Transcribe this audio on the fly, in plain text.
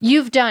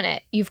You've done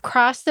it. You've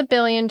crossed the $1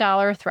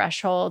 billion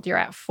threshold. You're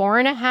at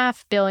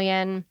 $4.5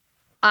 billion.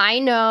 I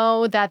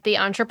know that the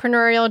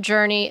entrepreneurial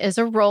journey is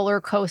a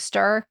roller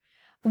coaster.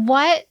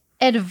 What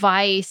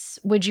advice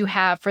would you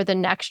have for the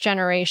next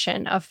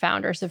generation of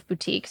founders of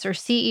boutiques or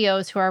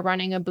CEOs who are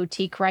running a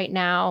boutique right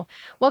now?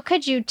 What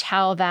could you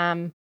tell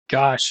them?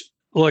 Gosh,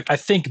 look, I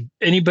think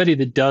anybody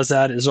that does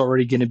that is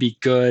already going to be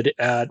good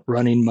at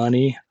running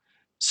money.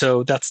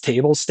 So that's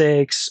table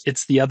stakes.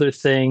 It's the other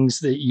things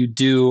that you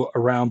do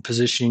around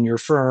positioning your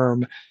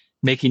firm,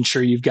 making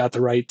sure you've got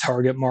the right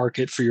target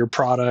market for your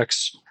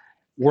products.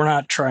 We're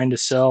not trying to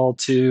sell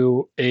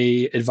to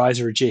a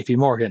advisor at JP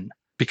Morgan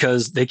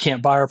because they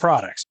can't buy our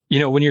products.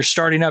 When you're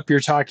starting up,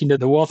 you're talking to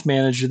the wealth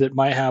manager that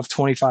might have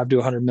 25 to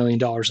 $100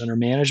 million under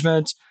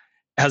management,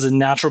 has a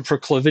natural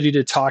proclivity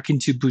to talking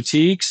to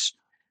boutiques.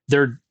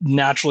 They're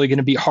naturally going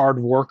to be hard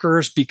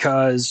workers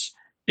because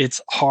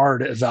it's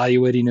hard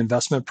evaluating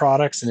investment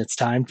products and it's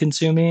time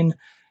consuming.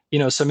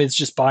 Somebody's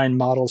just buying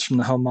models from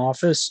the home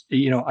office,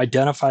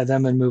 identify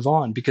them and move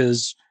on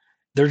because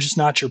they're just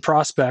not your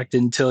prospect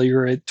until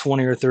you're at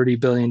 20 or $30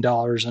 billion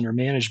under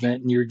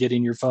management and you're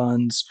getting your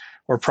funds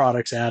or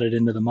products added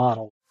into the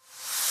model.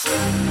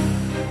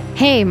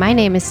 Hey, my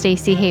name is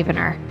Stacey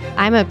Havener.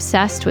 I'm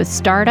obsessed with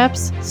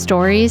startups,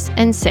 stories,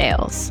 and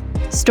sales.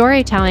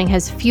 Storytelling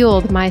has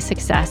fueled my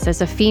success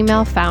as a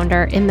female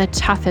founder in the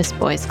toughest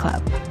boys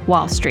club,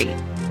 Wall Street.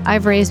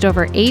 I've raised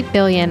over $8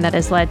 billion that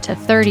has led to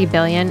 $30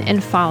 billion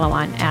in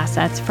follow-on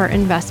assets for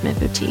investment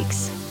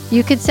boutiques.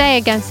 You could say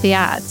against the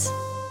odds.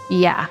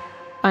 Yeah,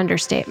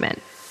 understatement.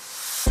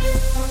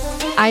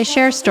 I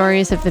share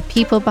stories of the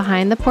people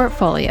behind the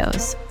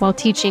portfolios while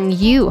teaching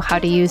you how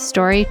to use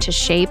story to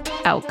shape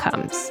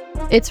outcomes.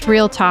 It's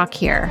real talk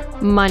here.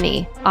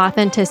 Money,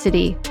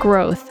 authenticity,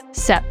 growth,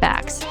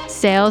 setbacks,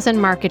 sales,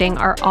 and marketing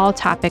are all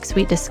topics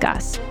we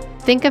discuss.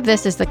 Think of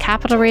this as the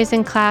capital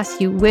raising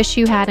class you wish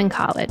you had in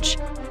college,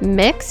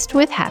 mixed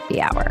with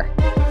happy hour.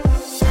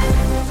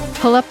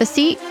 Pull up a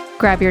seat,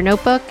 grab your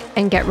notebook,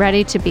 and get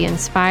ready to be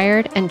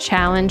inspired and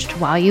challenged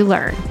while you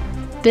learn.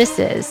 This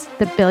is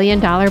the $1 Billion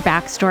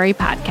Backstory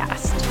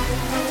Podcast.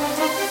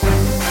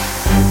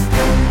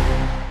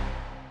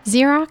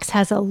 Xerox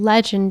has a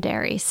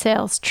legendary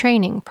sales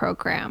training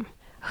program.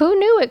 Who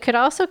knew it could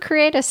also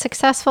create a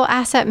successful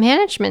asset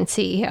management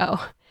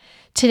CEO?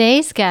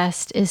 Today's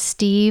guest is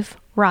Steve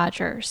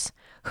Rogers,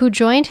 who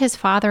joined his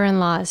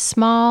father-in-law's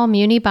small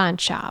muni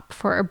bond shop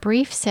for a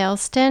brief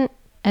sales stint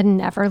and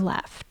never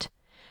left.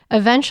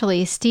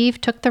 Eventually, Steve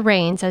took the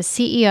reins as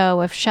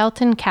CEO of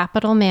Shelton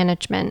Capital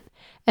Management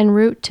en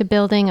route to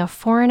building a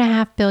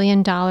 $4.5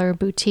 billion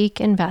boutique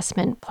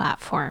investment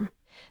platform.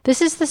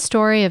 This is the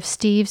story of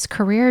Steve's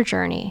career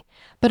journey,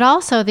 but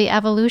also the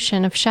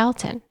evolution of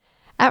Shelton.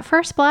 At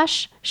first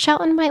blush,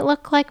 Shelton might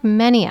look like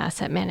many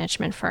asset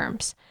management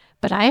firms,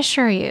 but I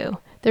assure you,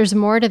 there's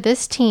more to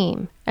this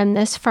team and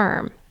this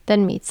firm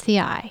than meets the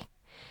eye.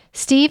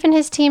 Steve and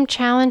his team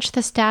challenged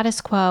the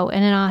status quo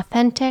in an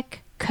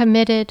authentic,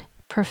 committed,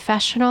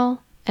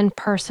 professional, and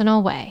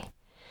personal way.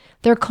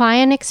 Their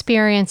client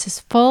experience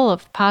is full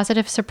of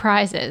positive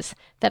surprises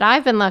that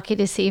I've been lucky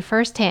to see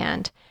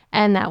firsthand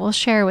and that we'll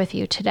share with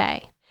you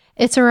today.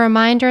 It's a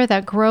reminder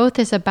that growth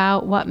is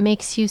about what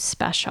makes you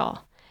special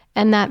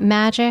and that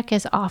magic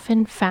is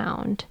often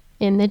found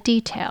in the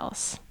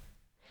details.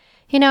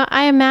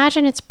 I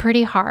imagine it's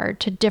pretty hard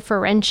to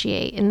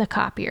differentiate in the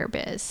copier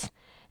biz.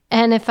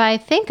 And if I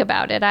think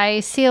about it,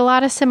 I see a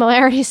lot of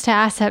similarities to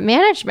asset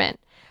management.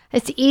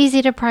 It's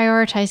easy to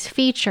prioritize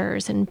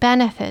features and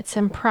benefits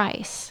and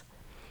price.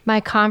 My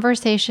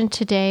conversation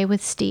today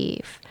with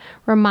Steve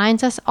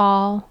reminds us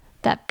all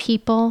that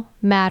people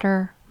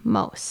matter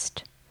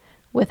most.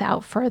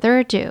 Without further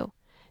ado,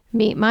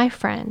 meet my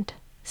friend,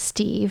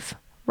 Steve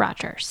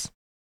Rogers.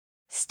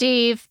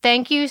 Steve,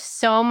 thank you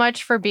so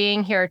much for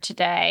being here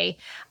today.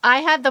 I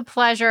had the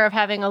pleasure of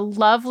having a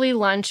lovely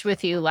lunch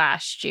with you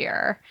last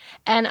year,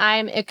 and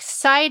I'm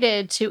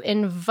excited to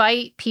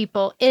invite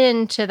people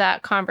into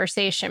that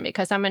conversation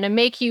because I'm going to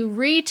make you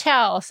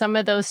retell some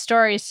of those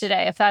stories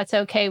today, if that's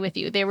okay with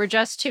you. They were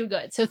just too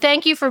good. So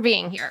thank you for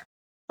being here.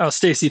 Oh,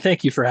 Stacey,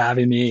 thank you for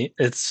having me.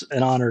 It's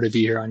an honor to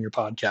be here on your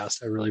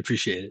podcast. I really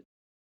appreciate it.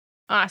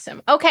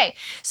 Awesome. Okay,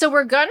 so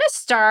we're going to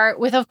start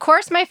with, of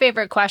course, my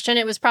favorite question.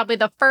 It was probably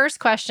the first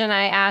question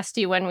I asked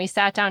you when we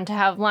sat down to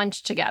have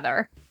lunch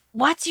together.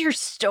 What's your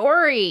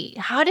story?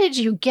 How did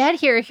you get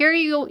here? Here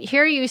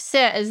you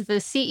sit as the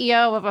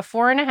CEO of a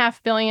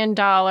 $4.5 billion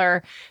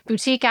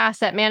boutique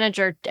asset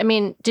manager. I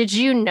mean, did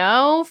you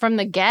know from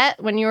the get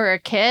when you were a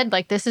kid,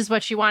 like this is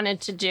what you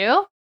wanted to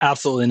do?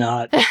 Absolutely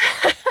not.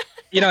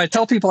 I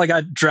tell people I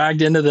got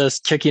dragged into this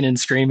kicking and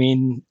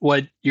screaming.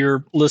 What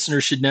your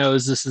listeners should know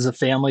is this is a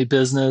family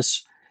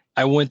business.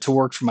 I went to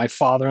work for my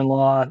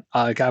father-in-law,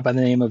 a guy by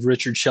the name of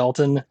Richard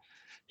Shelton.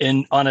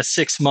 And on a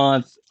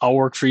 6-month, I'll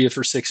work for you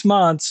for 6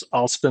 months.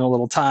 I'll spend a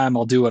little time.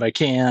 I'll do what I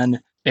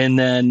can. And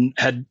then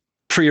had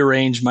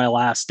prearranged my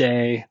last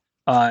day.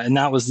 And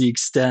that was the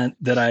extent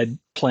that I'd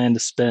planned to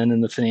spend in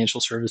the financial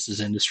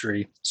services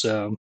industry.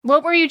 So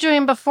what were you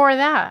doing before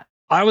that?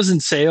 I was in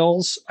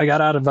sales. I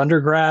got out of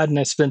undergrad and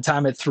I spent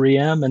time at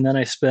 3M, and then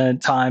I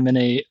spent time in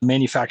a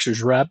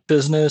manufacturer's rep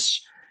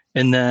business.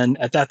 And then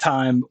at that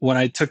time, when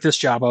I took this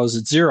job, I was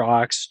at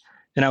Xerox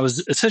and I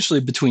was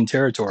essentially between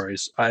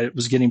territories. I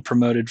was getting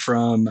promoted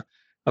from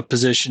a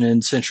position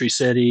in Century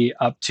City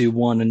up to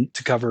one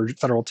to cover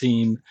federal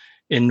team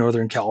in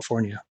Northern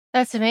California.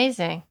 That's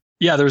amazing.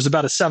 Yeah, there was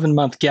about a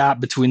 7-month gap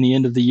between the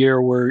end of the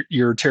year where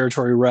your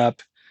territory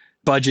rep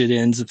budget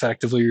ends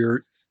effectively,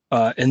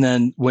 and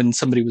then when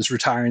somebody was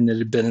retiring that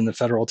had been in the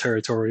federal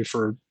territory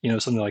for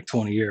something like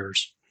 20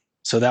 years.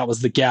 So that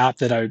was the gap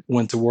that I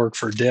went to work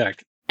for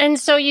Dick. And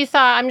so you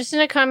thought, I'm just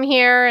going to come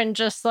here and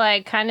just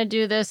like kind of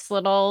do this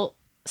little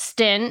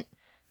stint.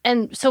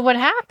 And so what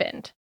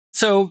happened?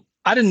 So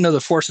I didn't know the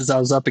forces I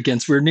was up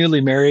against. We were newly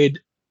married.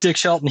 Dick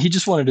Shelton, he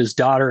just wanted his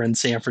daughter in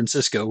San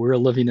Francisco. We were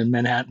living in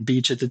Manhattan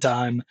Beach at the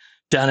time,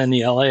 down in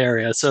the LA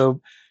area.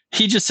 So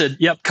he just said,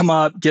 yep, come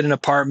up, get an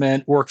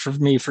apartment, work for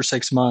me for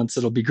 6 months.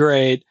 It'll be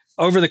great.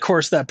 Over the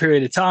course of that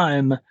period of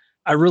time,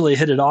 I really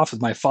hit it off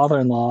with my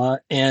father-in-law.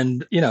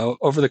 And,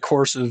 over the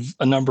course of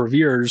a number of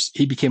years,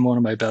 he became one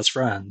of my best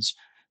friends.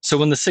 So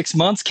when the 6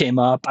 months came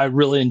up, I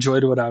really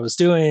enjoyed what I was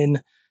doing.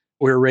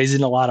 We were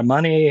raising a lot of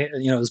money.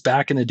 It was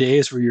back in the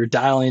days where you're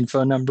dialing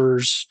phone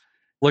numbers,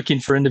 looking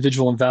for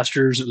individual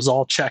investors. It was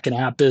all check and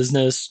app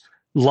business.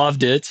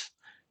 Loved it.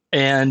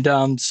 And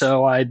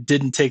so I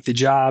didn't take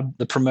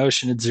the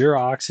promotion at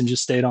Xerox, and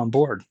just stayed on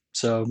board.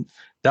 So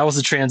that was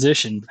a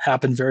transition.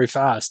 Happened very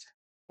fast.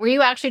 Were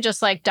you actually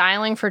just like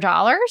dialing for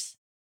dollars?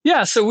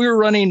 Yeah. So we were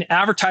running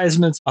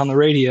advertisements on the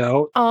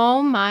radio.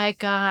 Oh my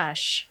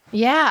gosh.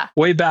 Yeah.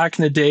 Way back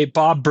in the day,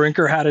 Bob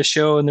Brinker had a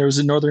show, and there was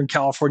a Northern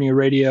California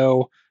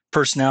radio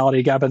personality,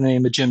 a guy by the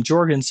name of Jim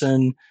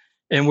Jorgensen.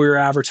 And we were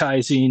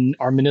advertising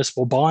our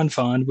municipal bond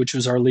fund, which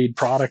was our lead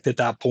product at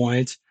that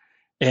point.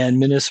 And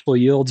municipal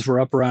yields were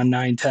up around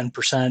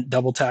 9-10%,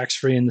 double tax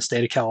free in the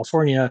state of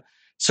California.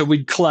 So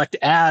we'd collect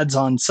ads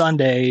on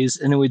Sundays,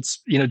 and then we'd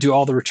do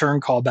all the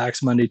return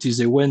callbacks Monday,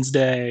 Tuesday,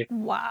 Wednesday.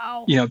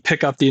 Wow.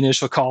 Pick up the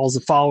initial calls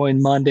the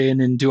following Monday,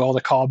 and then do all the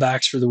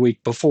callbacks for the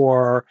week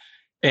before.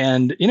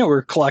 And we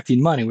were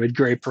collecting money. We had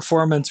great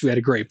performance. We had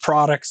a great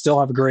product. Still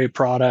have a great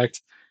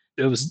product.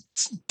 It was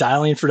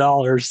dialing for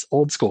dollars,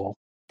 old school.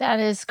 That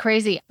is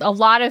crazy. A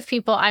lot of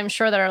people, I'm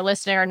sure, that are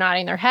listening are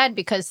nodding their head,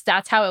 because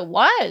that's how it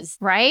was,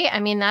 right? I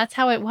mean, that's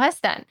how it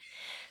was then.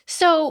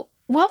 So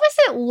what was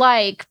it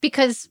like?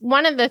 Because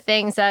one of the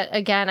things that,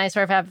 again, I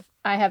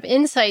have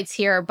insights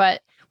here,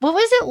 but what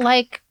was it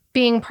like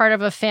being part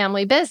of a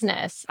family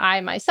business?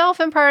 I myself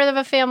am part of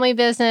a family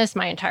business.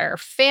 My entire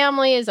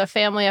family is a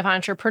family of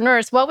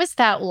entrepreneurs. What was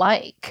that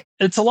like?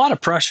 It's a lot of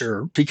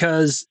pressure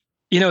because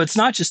it's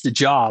not just a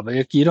job.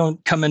 You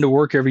don't come into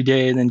work every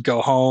day and then go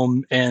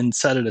home and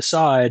set it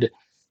aside.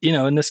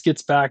 And this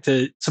gets back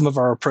to some of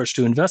our approach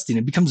to investing.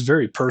 It becomes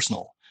very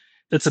personal.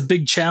 It's a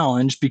big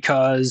challenge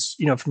because,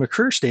 from a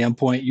career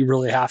standpoint, you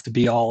really have to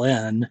be all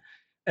in.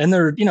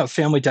 And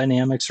family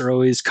dynamics are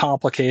always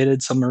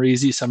complicated. Some are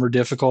easy, some are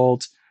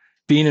difficult.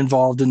 Being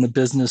involved in the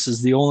business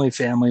as the only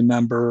family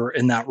member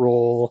in that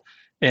role,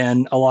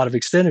 and a lot of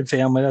extended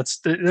family,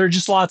 there are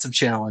just lots of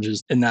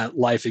challenges in that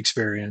life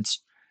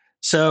experience.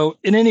 So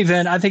in any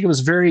event, I think it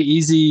was very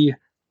easy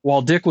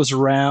while Dick was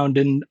around,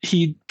 and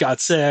he got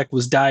sick,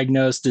 was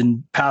diagnosed,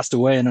 and passed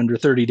away in under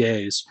 30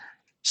 days.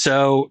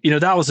 So,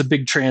 that was a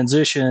big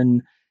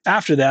transition.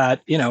 After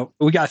that,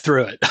 we got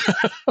through it.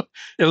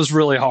 It was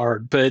really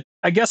hard. But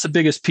I guess the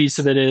biggest piece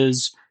of it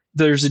is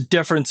there's a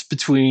difference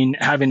between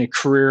having a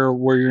career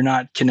where you're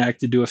not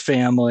connected to a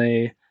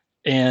family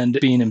and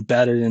being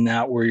embedded in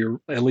that, where you're,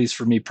 at least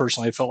for me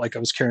personally, I felt like I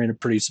was carrying a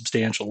pretty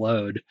substantial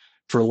load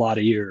for a lot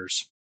of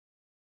years.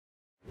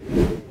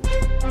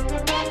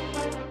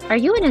 Are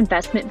you an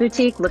investment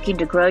boutique looking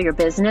to grow your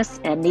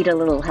business and need a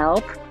little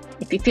help?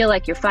 If you feel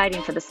like you're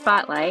fighting for the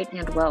spotlight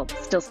and,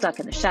 still stuck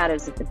in the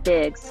shadows of the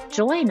bigs,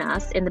 join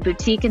us in the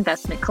Boutique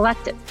Investment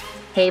Collective,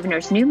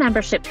 Havener's new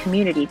membership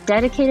community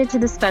dedicated to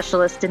the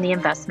specialist in the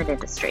investment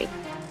industry.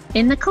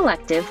 In the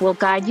collective, we'll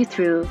guide you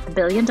through the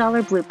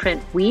billion-dollar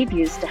blueprint we've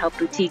used to help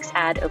boutiques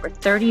add over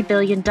 $30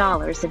 billion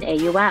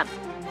in AUM.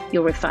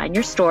 You'll refine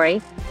your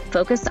story,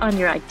 focus on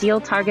your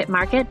ideal target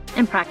market,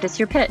 and practice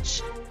your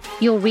pitch.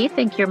 You'll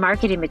rethink your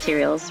marketing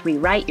materials,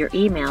 rewrite your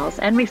emails,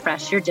 and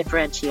refresh your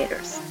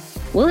differentiators.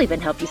 We'll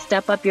even help you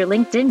step up your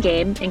LinkedIn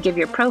game and give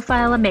your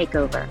profile a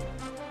makeover.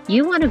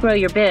 You want to grow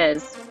your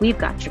biz? We've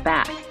got your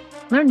back.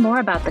 Learn more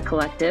about the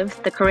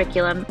collective, the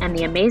curriculum, and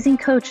the amazing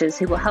coaches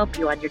who will help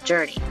you on your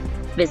journey.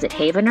 Visit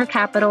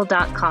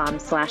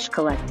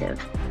havenercapital.com/collective.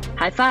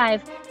 High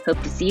five.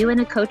 Hope to see you in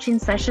a coaching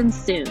session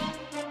soon.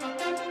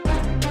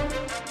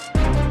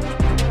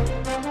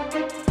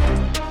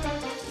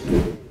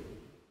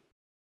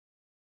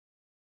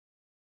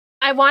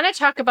 I want to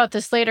talk about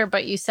this later,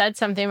 but you said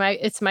something.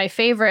 It's my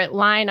favorite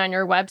line on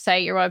your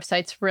website. Your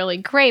website's really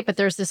great, but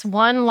there's this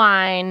one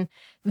line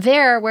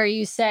there where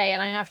you say,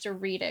 and I have to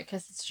read it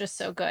because it's just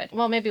so good.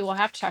 Well, maybe we'll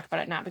have to talk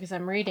about it now because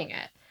I'm reading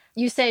it.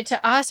 You say,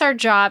 to us, our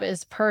job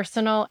is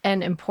personal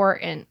and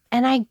important.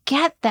 And I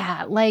get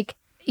that. Like,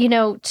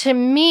 To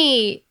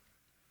me,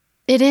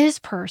 it is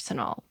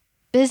personal.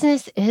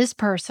 Business is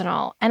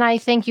personal. And I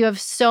think you have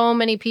so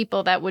many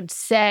people that would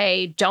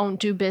say, don't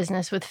do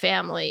business with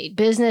family.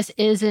 Business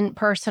isn't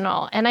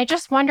personal. And I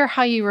just wonder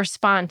how you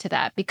respond to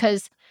that,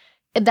 because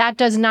that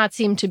does not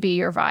seem to be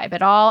your vibe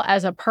at all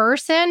as a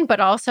person, but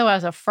also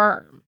as a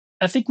firm.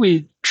 I think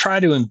we try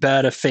to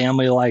embed a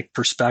family like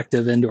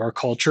perspective into our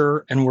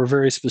culture, and we're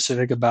very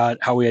specific about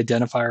how we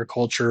identify our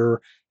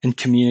culture and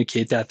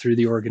communicate that through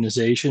the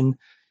organization.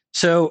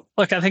 So,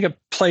 look, I think it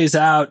plays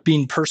out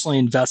being personally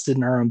invested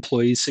in our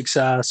employees'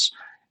 success,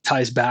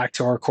 ties back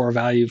to our core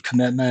value of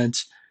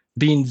commitment,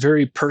 being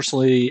very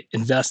personally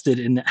invested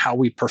in how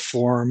we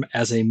perform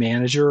as a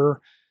manager.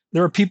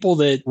 There are people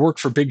that work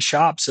for big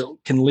shops that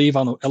can leave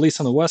at least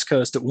on the West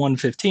Coast at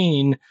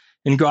 1:15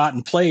 and go out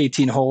and play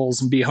 18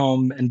 holes and be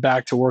home and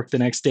back to work the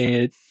next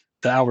day.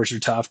 The hours are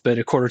tough, but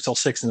a quarter till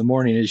 6 in the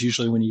morning is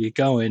usually when you get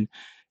going.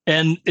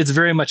 And it's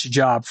very much a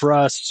job for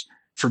us.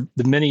 For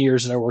the many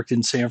years that I worked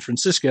in San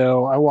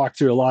Francisco, I walked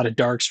through a lot of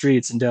dark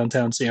streets in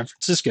downtown San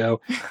Francisco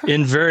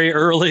in very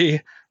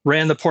early,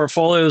 ran the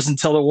portfolios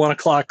until the 1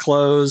 o'clock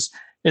close,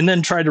 and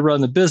then tried to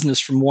run the business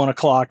from 1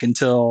 o'clock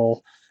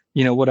until,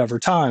 whatever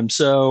time.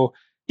 So,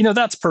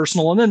 that's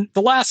personal. And then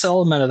the last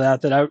element of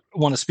that I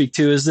want to speak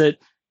to is that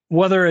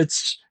whether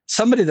it's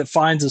somebody that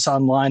finds us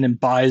online and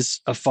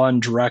buys a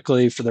fund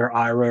directly for their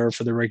IRA or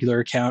for their regular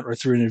account or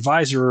through an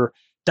advisor,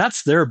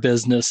 that's their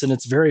business and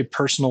it's very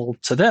personal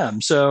to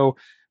them. So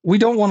we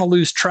don't want to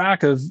lose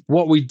track of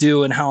what we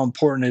do and how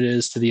important it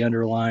is to the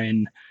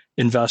underlying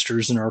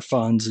investors in our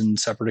funds and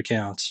separate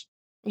accounts.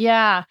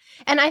 Yeah.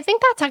 And I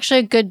think that's actually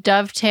a good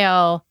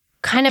dovetail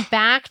kind of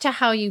back to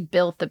how you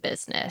built the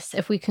business,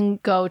 if we can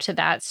go to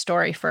that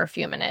story for a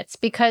few minutes,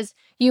 because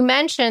you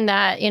mentioned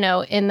that,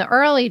 in the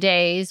early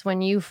days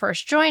when you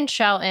first joined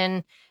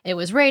Shelton, it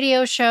was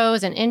radio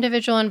shows and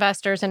individual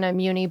investors and a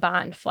muni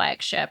bond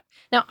flagship.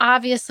 Now,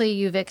 obviously,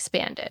 you've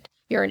expanded.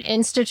 You're an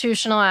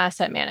institutional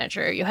asset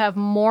manager. You have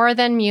more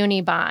than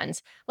muni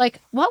bonds.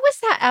 Like, what was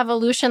that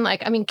evolution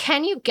like? I mean,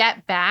 can you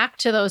get back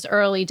to those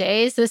early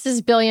days? This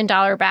is $1 billion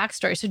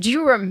backstory. So do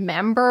you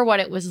remember what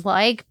it was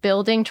like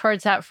building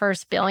towards that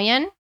first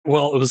billion?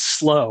 Well, it was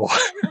slow.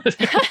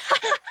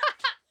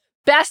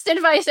 Best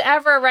advice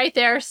ever right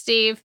there,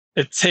 Steve.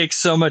 It takes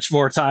so much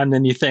more time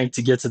than you think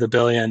to get to the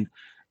billion.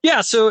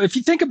 Yeah. So if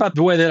you think about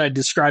the way that I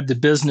described the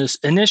business,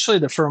 initially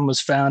the firm was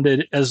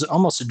founded as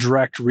almost a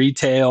direct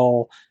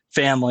retail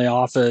family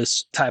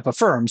office type of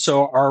firm.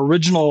 So our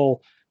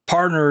original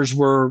partners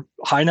were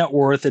high net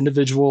worth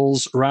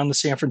individuals around the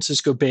San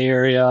Francisco Bay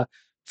Area,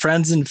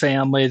 friends and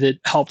family that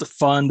helped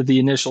fund the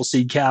initial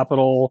seed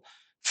capital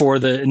for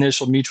the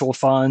initial mutual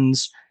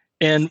funds.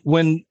 And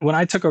when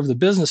I took over the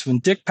business, when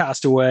Dick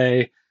passed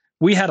away,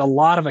 we had a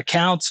lot of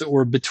accounts that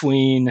were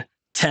between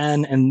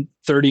 10 and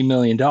 $30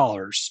 million.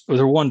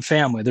 They're one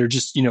family. They're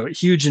just,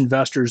 huge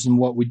investors in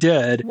what we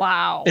did.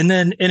 Wow. And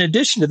then in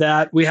addition to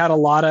that, we had a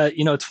lot of,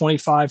 $25,000,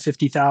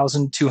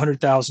 $50,000,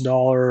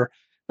 $200,000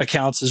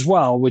 accounts as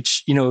well,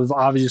 which, is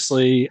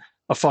obviously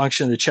a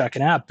function of the check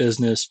and app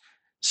business.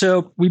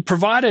 So we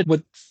provided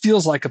what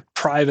feels like a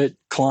private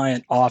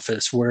client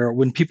office where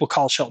when people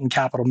call Shelton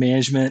Capital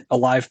Management, a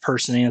live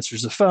person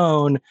answers the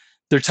phone.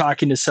 They're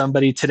talking to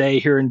somebody today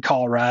here in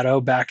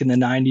Colorado. Back in the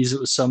 90s, it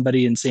was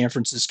somebody in San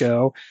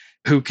Francisco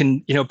who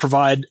can,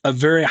 provide a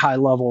very high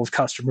level of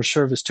customer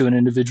service to an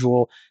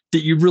individual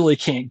that you really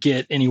can't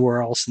get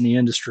anywhere else in the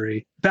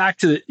industry. Back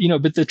to,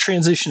 but the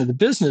transition of the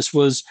business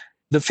was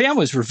the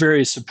families were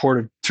very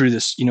supportive through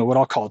this, what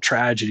I'll call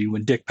tragedy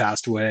when Dick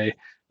passed away.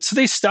 So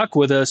they stuck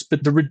with us,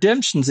 but the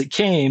redemptions that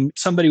came,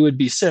 somebody would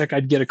be sick.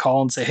 I'd get a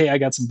call and say, hey, I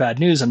got some bad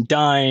news. I'm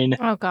dying.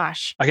 Oh,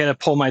 gosh. I got to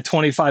pull my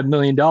 $25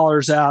 million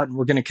out and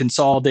we're going to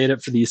consolidate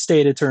it for the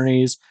estate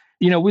attorneys.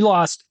 We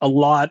lost a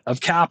lot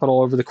of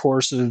capital over the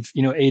course of,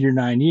 8 or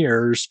 9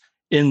 years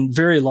in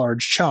very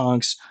large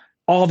chunks.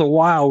 All the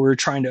while we were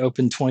trying to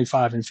open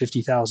 $25,000 and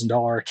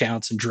 $50,000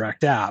 accounts in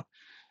direct app.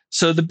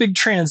 So the big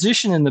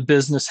transition in the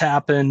business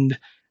happened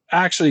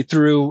actually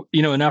through,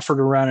 an effort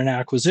around an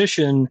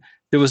acquisition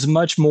that was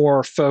much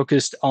more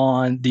focused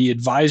on the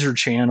advisor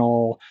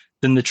channel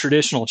than the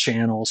traditional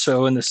channel.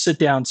 So in the sit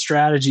down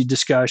strategy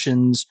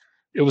discussions,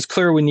 it was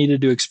clear we needed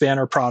to expand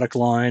our product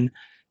line.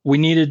 We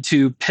needed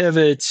to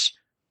pivot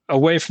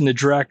away from the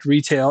direct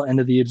retail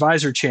into the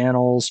advisor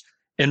channels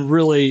and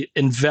really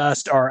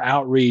invest our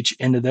outreach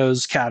into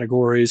those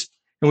categories.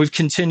 And we've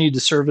continued to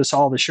service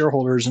all the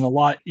shareholders and a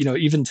lot,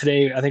 even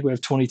today, I think we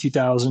have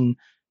 22,000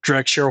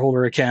 direct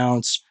shareholder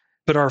accounts,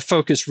 but our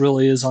focus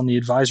really is on the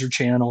advisor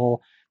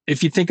channel.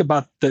 If you think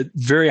about the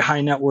very high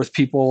net worth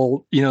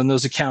people, in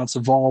those accounts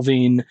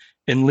evolving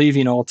and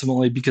leaving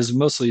ultimately because of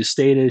mostly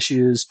estate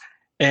issues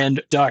and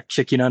duck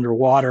kicking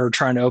underwater,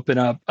 trying to open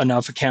up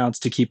enough accounts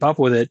to keep up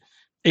with it,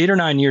 8 or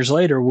 9 years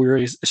later, we're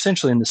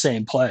essentially in the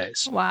same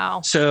place. Wow.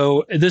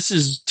 So this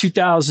is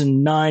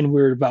 2009.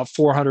 We're at about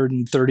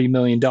 $430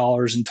 million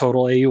in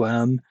total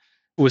AUM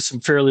with some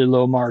fairly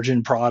low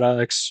margin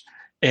products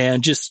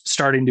and just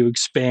starting to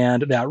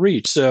expand that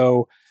reach.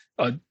 So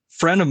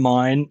friend of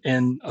mine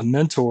and a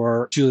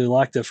mentor, Julie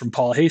Lecta from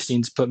Paul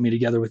Hastings, put me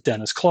together with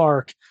Dennis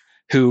Clark,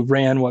 who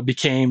ran what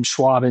became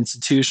Schwab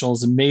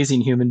Institutional's amazing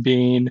human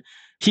being.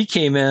 He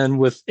came in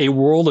with a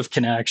world of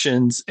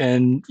connections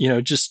and,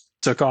 just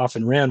took off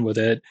and ran with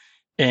it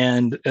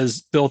and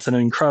has built an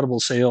incredible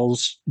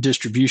sales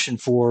distribution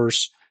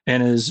force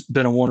and has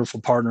been a wonderful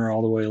partner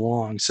all the way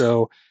along.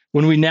 So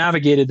when we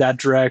navigated that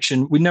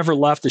direction, we never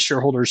left the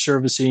shareholder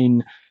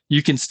servicing.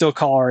 You can still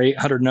call our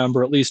 800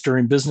 number, at least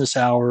during business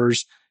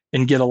hours,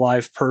 and get a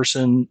live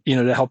person,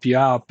 to help you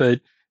out. But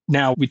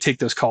now we take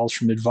those calls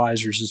from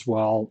advisors as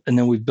well. And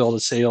then we've built a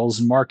sales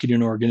and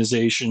marketing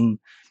organization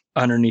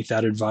underneath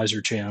that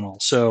advisor channel.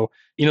 So,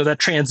 that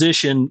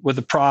transition with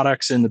the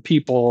products and the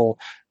people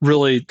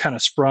really kind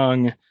of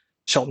sprung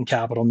Shelton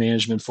Capital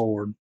Management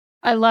forward.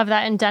 I love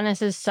that. And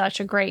Dennis is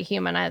such a great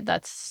human.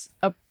 That's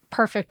a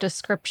perfect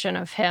description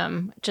of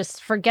him.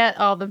 Just forget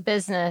all the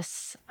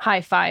business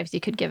high fives you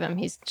could give him.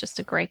 He's just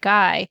a great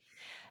guy.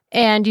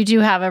 And you do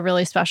have a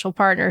really special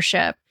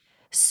partnership.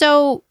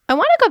 So I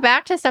want to go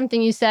back to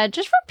something you said,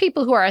 just for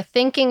people who are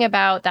thinking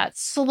about that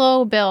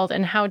slow build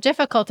and how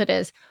difficult it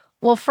is.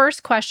 Well,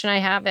 first question I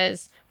have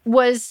is,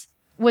 was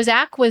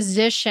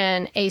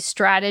acquisition a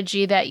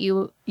strategy that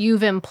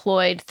you've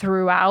employed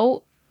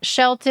throughout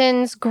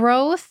Shelton's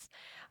growth?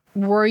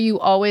 Were you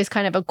always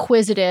kind of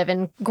acquisitive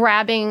and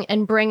grabbing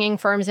and bringing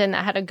firms in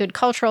that had a good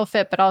cultural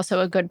fit, but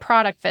also a good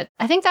product fit?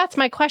 I think that's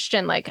my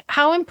question. Like,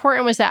 how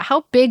important was that?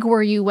 How big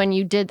were you when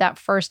you did that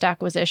first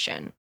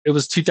acquisition? It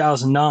was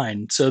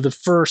 2009. So the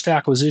first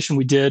acquisition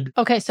we did.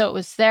 Okay, so it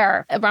was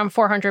there around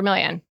 400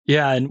 million.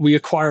 Yeah, and we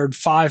acquired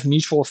 5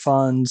 mutual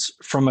funds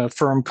from a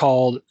firm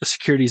called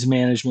Securities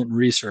Management and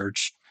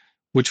Research,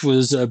 which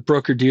was a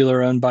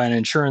broker-dealer owned by an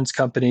insurance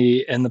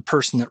company. And the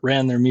person that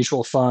ran their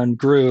mutual fund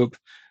group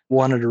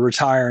wanted to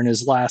retire, and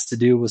his last to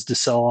do was to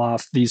sell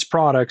off these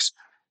products.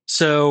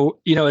 So,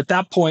 at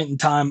that point in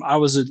time, I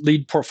was a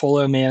lead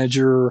portfolio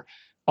manager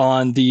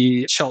on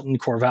the Shelton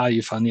Core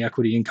Value Fund, the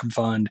Equity Income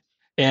Fund.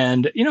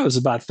 And, it was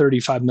about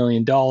 $35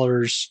 million,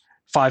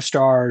 5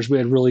 stars. We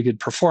had really good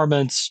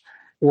performance,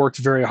 worked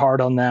very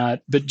hard on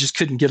that, but just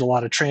couldn't get a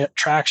lot of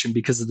traction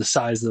because of the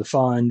size of the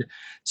fund.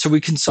 So we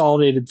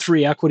consolidated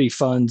 3 equity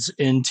funds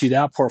into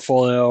that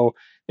portfolio,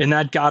 and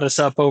that got us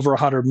up over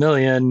 100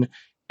 million.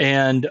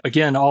 And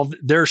again, all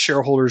their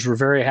shareholders were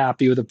very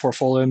happy with the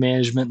portfolio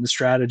management and the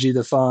strategy of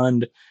the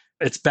fund.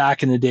 It's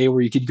back in the day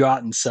where you could go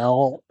out and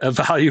sell a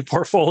value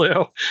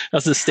portfolio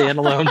as a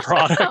standalone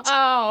product.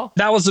 Oh.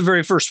 That was the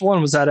very first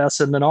one, was that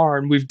SM&R.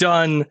 And we've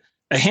done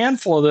a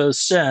handful of those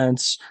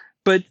since.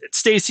 But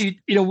Stacy,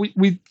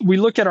 we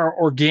look at our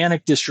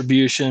organic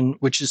distribution,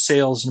 which is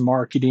sales and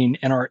marketing,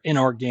 and our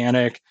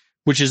inorganic,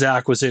 which is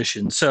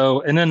acquisition.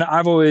 So, and then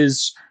I've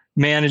always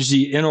managed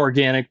the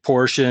inorganic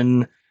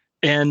portion.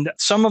 And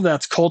some of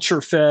that's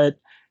culture fit.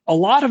 A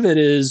lot of it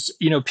is,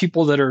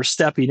 people that are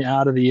stepping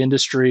out of the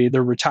industry,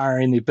 they're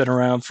retiring, they've been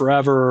around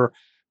forever.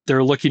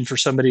 They're looking for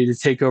somebody to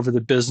take over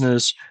the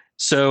business.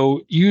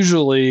 So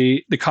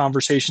usually the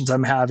conversations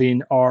I'm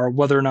having are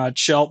whether or not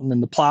Shelton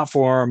and the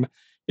platform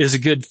is a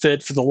good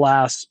fit for the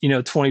last,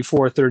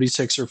 24,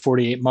 36, or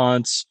 48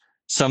 months.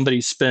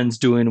 Somebody spends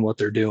doing what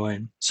they're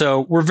doing.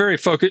 So we're very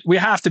focused. We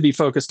have to be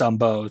focused on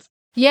both.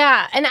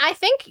 Yeah. And I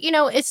think,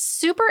 it's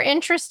super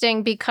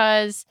interesting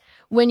because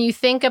when you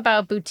think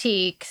about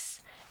boutiques,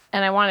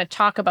 and I want to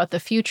talk about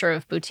the future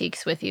of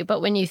boutiques with you, but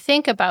when you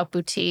think about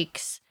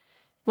boutiques,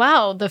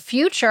 wow, the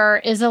future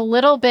is a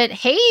little bit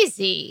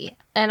hazy.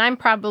 And I'm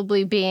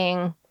probably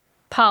being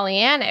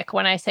Pollyannic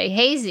when I say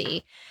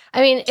hazy.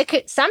 I mean,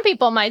 some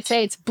people might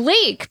say it's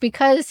bleak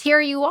because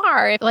here you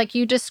are, like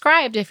you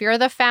described, if you're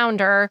the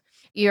founder,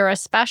 you're a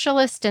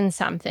specialist in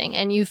something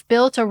and you've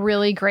built a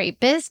really great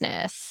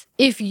business.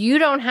 If you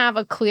don't have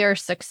a clear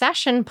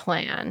succession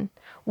plan,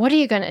 what are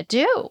you going to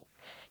do?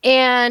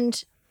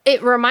 And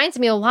it reminds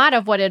me a lot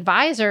of what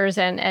advisors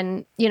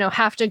and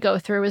have to go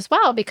through as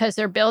well, because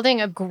they're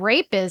building a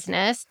great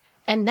business.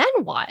 And then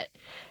what?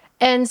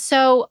 And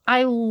so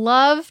I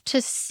love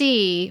to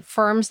see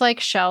firms like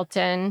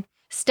Shelton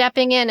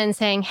stepping in and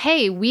saying,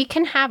 hey, we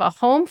can have a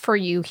home for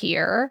you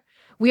here.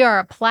 We are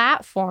a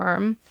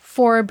platform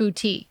for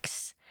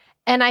boutiques.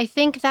 And I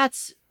think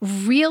that's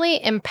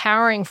really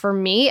empowering for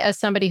me as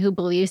somebody who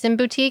believes in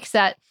boutiques,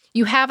 that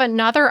you have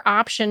another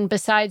option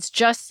besides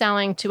just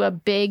selling to a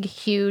big,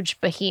 huge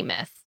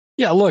behemoth.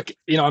 Yeah, look,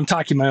 I'm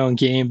talking my own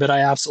game, but I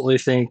absolutely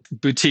think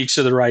boutiques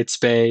are the right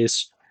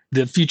space.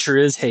 The future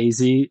is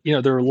hazy.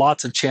 There are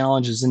lots of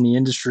challenges in the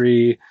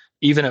industry.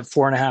 Even at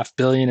 $4.5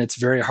 billion, it's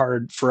very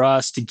hard for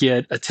us to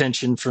get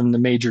attention from the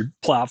major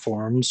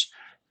platforms.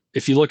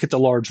 If you look at the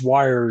large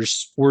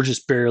wires, we're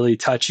just barely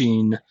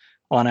touching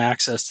on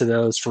access to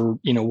those for,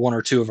 1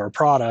 or 2 of our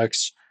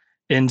products.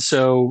 And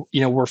so,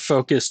 we're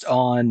focused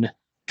on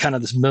kind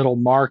of this middle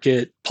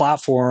market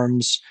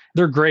platforms.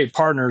 They're great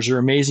partners, they're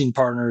amazing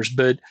partners,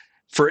 but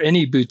for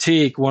any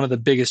boutique, one of the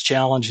biggest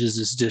challenges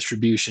is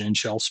distribution and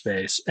shelf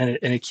space, and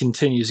it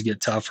continues to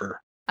get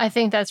tougher. I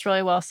think that's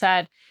really well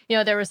said.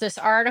 There was this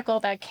article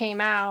that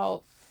came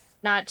out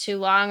not too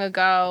long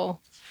ago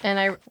and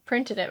I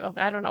printed it.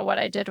 I don't know what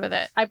I did with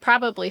it. I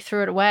probably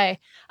threw it away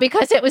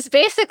because it was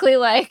basically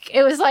like,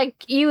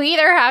 you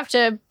either have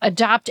to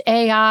adopt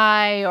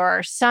AI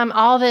or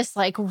all this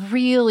like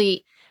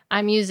really,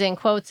 I'm using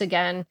quotes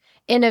again,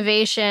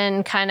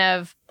 innovation, kind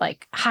of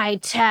like high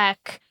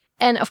tech.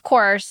 And of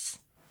course,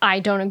 I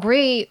don't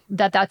agree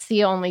that that's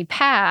the only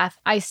path.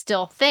 I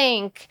still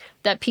think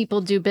that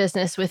people do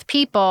business with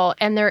people,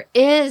 and there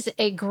is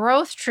a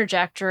growth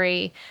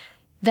trajectory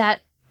that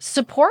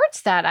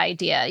supports that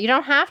idea. You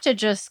don't have to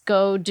just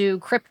go do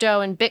crypto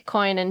and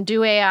Bitcoin and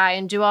do AI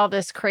and do all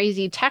this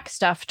crazy tech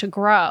stuff to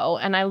grow.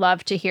 And I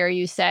love to hear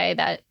you say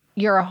that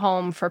you're a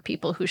home for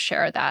people who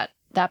share that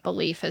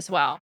belief as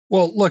well.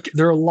 Well, look,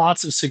 there are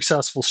lots of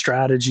successful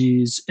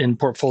strategies in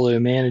portfolio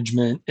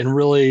management. And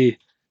really,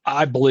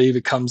 I believe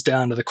it comes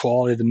down to the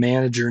quality of the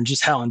manager and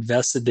just how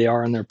invested they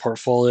are in their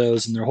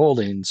portfolios and their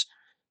holdings.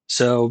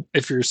 So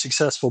if you're a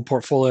successful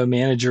portfolio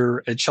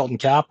manager at Shelton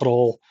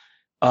Capital,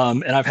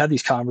 and I've had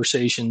these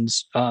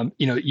conversations,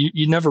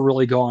 you never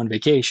really go on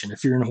vacation.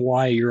 If you're in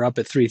Hawaii, you're up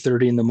at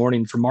 3:30 in the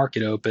morning for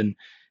market open,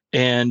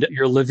 and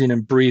you're living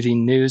and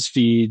breathing news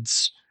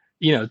feeds,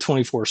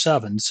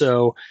 24/7.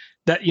 So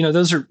that,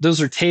 those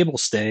are table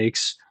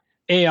stakes.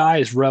 AI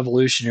is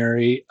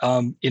revolutionary.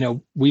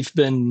 We've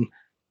been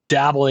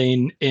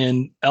dabbling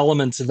in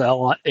elements of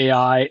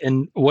AI,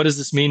 and what does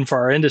this mean for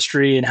our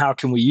industry and how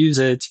can we use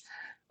it?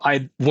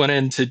 I went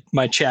into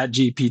my chat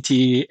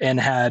GPT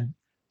and had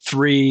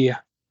three, I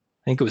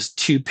think it was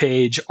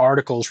 2-page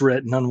articles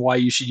written on why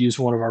you should use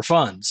one of our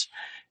funds.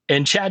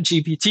 And Chat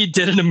GPT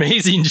did an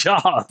amazing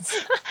job.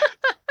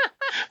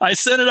 I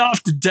sent it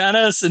off to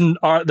Dennis and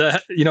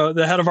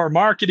the head of our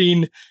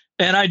marketing,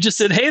 and I just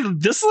said, "Hey,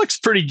 this looks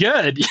pretty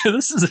good.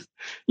 This is,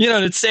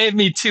 it saved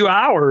me 2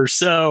 hours."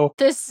 So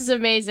this is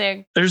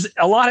amazing. There's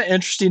a lot of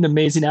interesting,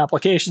 amazing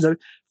applications.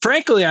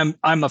 Frankly,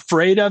 I'm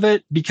afraid of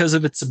it because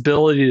of its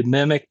ability to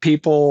mimic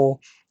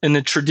people and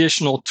the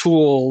traditional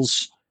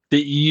tools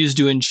that you use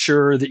to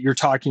ensure that you're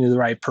talking to the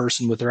right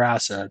person with their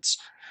assets.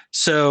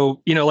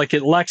 So, like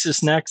at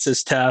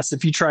LexisNexis test,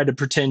 if you tried to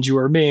pretend you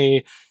were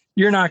me,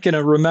 you're not going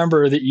to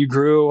remember that you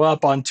grew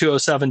up on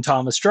 207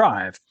 Thomas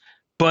Drive.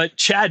 But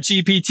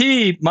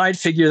ChatGPT might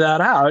figure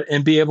that out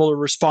and be able to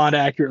respond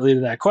accurately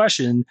to that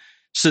question.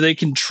 So they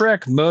can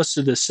trick most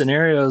of the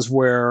scenarios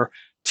where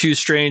two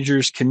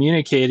strangers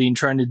communicating,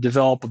 trying to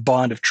develop a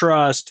bond of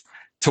trust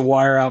to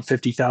wire out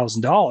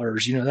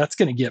 $50,000. That's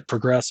going to get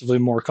progressively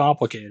more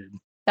complicated.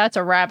 That's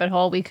a rabbit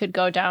hole we could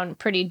go down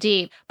pretty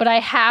deep, but I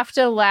have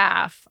to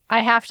laugh.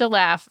 I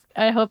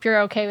hope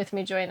you're okay with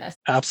me doing this.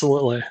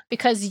 Absolutely.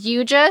 Because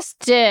you just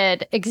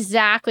did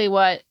exactly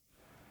what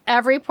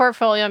every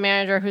portfolio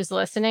manager who's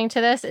listening to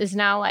this is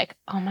now like,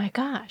 oh my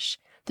gosh,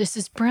 this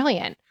is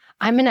brilliant.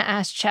 I'm going to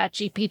ask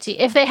ChatGPT.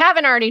 If they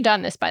haven't already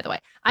done this, by the way,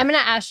 I'm going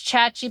to ask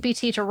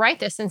ChatGPT to write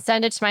this and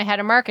send it to my head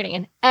of marketing.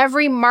 And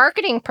every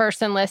marketing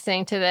person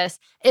listening to this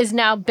is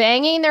now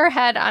banging their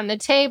head on the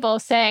table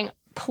saying,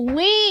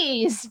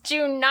 please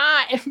do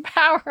not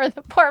empower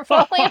the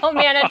portfolio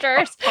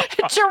managers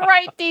to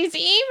write these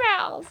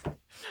emails.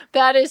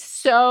 That is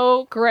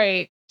so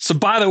great. So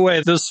by the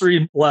way, those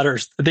 3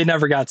 letters, they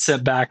never got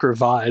sent back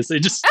revised.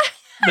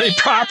 They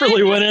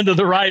properly went into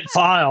the right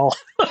file.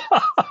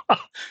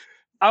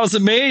 I was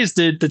amazed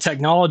at the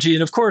technology.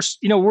 And of course,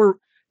 we're,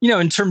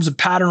 in terms of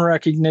pattern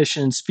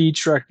recognition,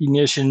 speech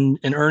recognition,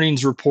 and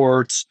earnings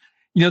reports,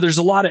 there's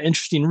a lot of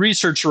interesting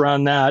research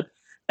around that.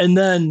 And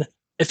then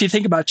if you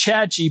think about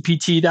Chat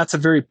GPT, that's a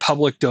very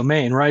public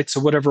domain, right? So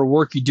whatever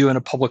work you do in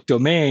a public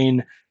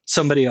domain,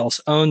 somebody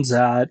else owns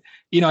that.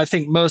 I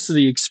think most of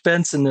the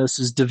expense in this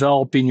is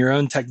developing your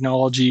own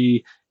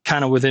technology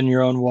kind of within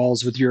your own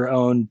walls with your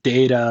own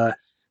data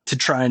to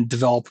try and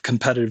develop a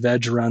competitive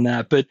edge around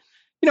that. But,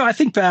 I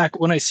think back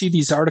when I see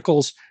these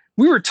articles,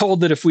 we were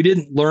told that if we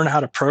didn't learn how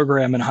to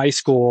program in high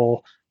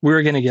school, we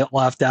were going to get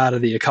left out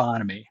of the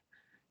economy.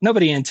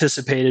 Nobody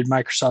anticipated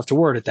Microsoft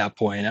Word at that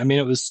point. I mean,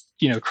 it was,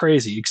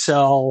 crazy.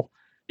 Excel,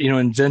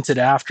 invented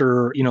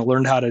after,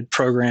 learned how to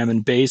program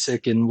in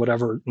BASIC in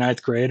whatever,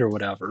 9th grade or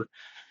whatever.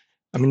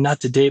 I mean, not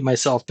to date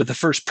myself, but the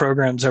first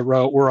programs I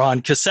wrote were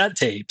on cassette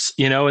tapes,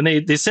 and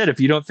they said, if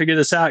you don't figure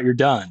this out, you're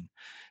done.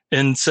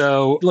 And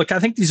so, look, I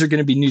think these are going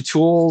to be new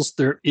tools.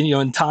 They're,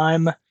 in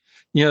time,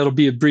 it'll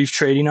be a brief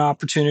trading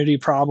opportunity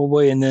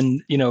probably. And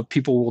then,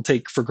 people will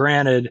take for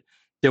granted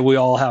that we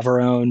all have our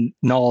own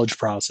knowledge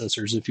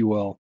processors, if you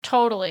will.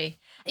 Totally.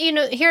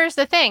 Here's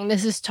the thing.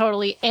 This is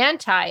totally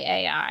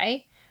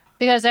anti-AI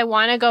because I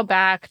want to go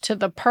back to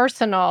the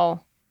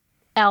personal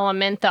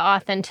element, the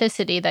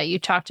authenticity that you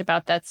talked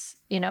about. That's,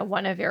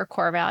 one of your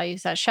core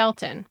values at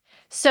Shelton.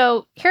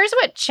 So here's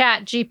what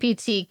Chat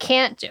GPT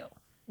can't do.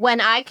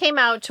 When I came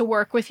out to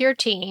work with your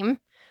team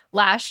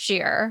last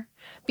year,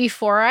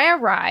 before I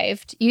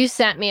arrived, you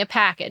sent me a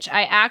package.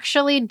 I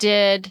actually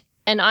did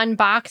an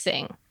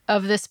unboxing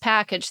of this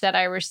package that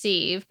I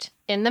received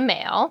in the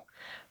mail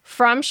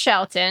from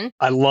Shelton.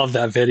 I love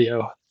that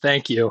video.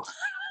 Thank you.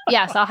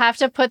 Yes, I'll have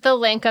to put the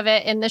link of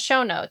it in the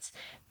show notes.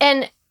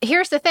 And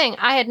here's the thing.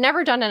 I had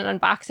never done an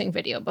unboxing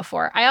video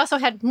before. I also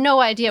had no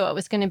idea what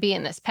was going to be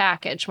in this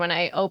package when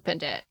I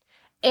opened it.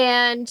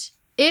 And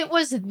it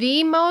was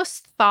the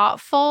most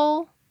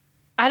thoughtful.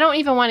 I don't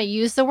even want to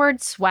use the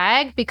word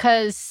swag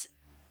because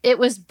it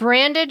was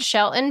branded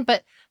Shelton,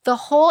 but the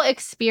whole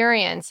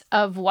experience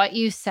of what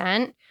you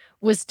sent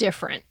was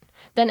different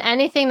than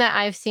anything that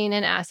I've seen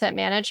in asset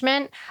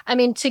management. I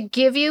mean, to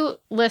give you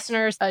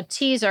listeners a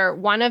teaser,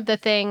 one of the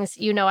things,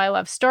 I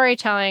love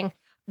storytelling.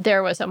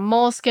 There was a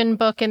Moleskine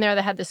book in there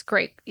that had this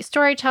great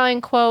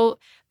storytelling quote.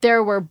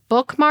 There were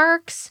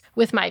bookmarks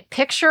with my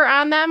picture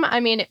on them. I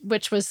mean,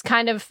 which was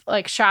kind of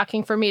like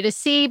shocking for me to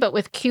see, but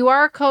with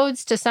QR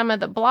codes to some of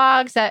the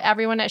blogs that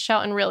everyone at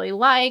Shelton really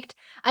liked.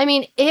 I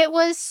mean, it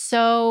was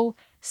so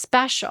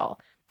special.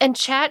 And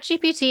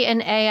ChatGPT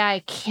and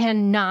AI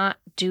cannot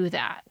do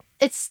that.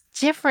 It's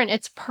different.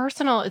 It's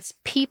personal. It's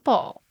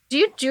people. Do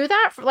you do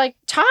that?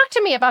 Talk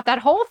to me about that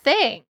whole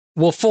thing.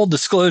 Well, full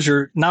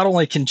disclosure, not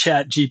only can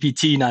Chat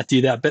GPT not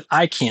do that, but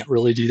I can't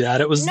really do that.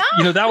 It was,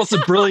 that was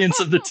the brilliance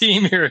of the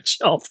team here at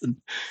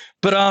Shelton.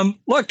 But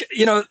look,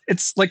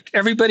 it's like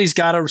everybody's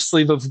got a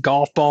sleeve of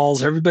golf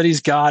balls.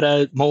 Everybody's got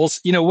a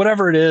moles,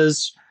 whatever it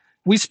is.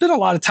 We spent a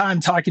lot of time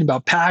talking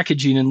about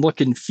packaging and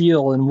look and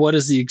feel and what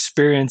is the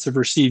experience of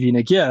receiving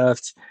a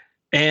gift.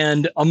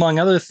 And among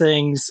other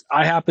things,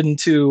 I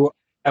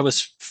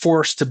was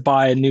forced to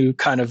buy a new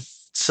kind of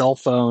cell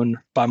phone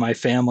by my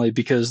family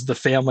because the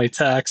family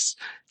text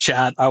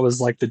chat, I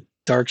was like the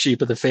dark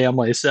sheep of the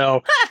family.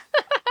 So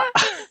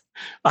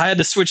I had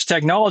to switch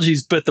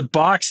technologies, but the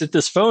box that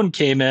this phone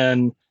came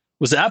in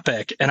was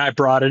epic. And I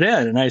brought it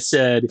in and I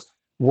said,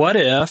 what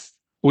if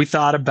we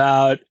thought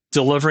about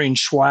delivering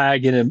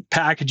swag in a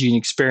packaging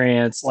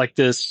experience like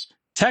this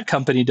tech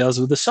company does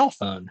with a cell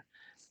phone?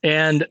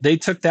 And they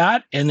took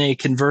that and they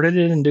converted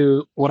it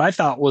into what I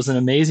thought was an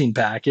amazing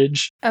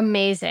package.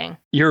 Amazing.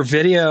 Your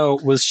video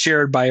was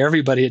shared by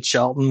everybody at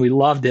Shelton. We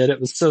loved it.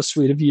 It was so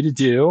sweet of you to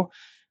do.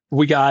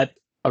 We got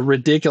a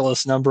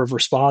ridiculous number of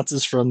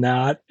responses from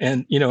that.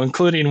 And,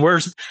 including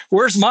where's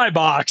my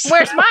box?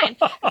 Where's mine?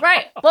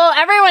 Right. Well,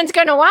 everyone's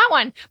going to want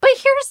one. But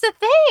here's the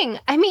thing.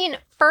 I mean,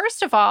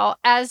 first of all,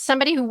 as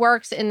somebody who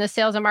works in the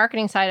sales and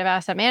marketing side of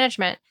asset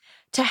management,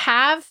 to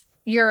have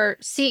your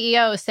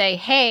CEO say,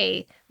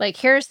 hey,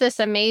 here's this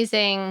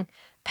amazing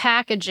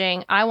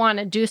packaging. I want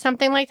to do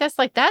something like this.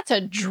 That's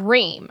a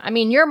dream. I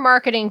mean, your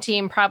marketing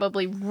team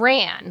probably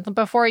ran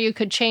before you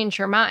could change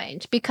your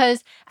mind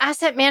because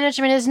asset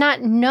management is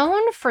not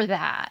known for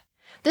that.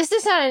 This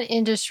is not an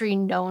industry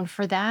known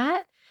for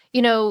that.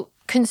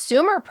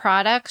 Consumer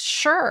products,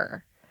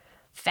 sure.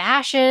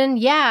 Fashion,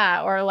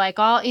 yeah. Or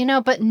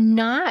all, but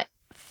not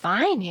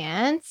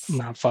finance.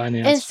 Not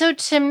finance. And so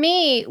to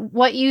me,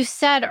 what you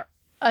said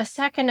a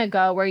second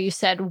ago where you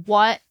said,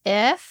 what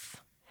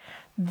if?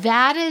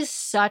 That is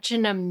such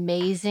an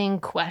amazing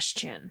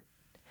question.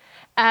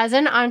 As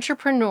an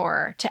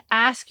entrepreneur, to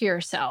ask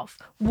yourself,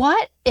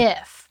 what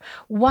if?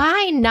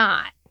 Why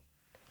not?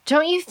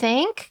 Don't you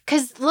think?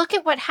 Because look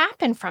at what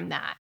happened from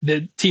that.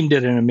 The team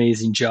did an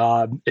amazing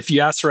job. If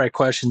you ask the right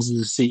questions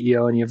as a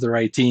CEO and you have the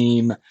right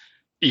team,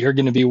 you're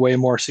going to be way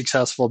more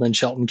successful than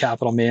Shelton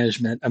Capital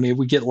Management. I mean,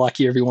 we get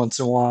lucky every once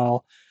in a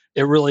while.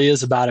 It really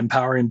is about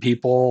empowering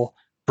people,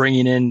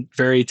 bringing in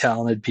very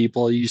talented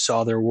people. You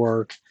saw their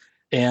work,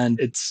 and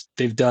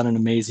they've done an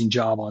amazing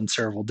job on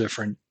several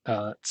different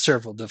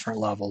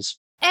levels.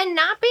 And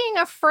not being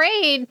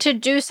afraid to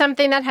do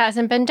something that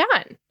hasn't been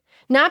done,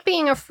 not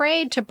being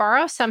afraid to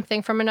borrow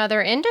something from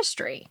another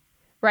industry,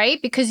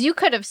 right? Because you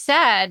could have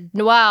said,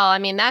 well, I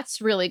mean,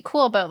 that's really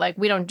cool, but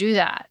we don't do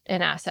that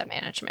in asset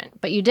management.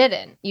 But you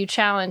didn't. You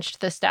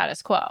challenged the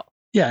status quo.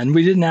 Yeah, and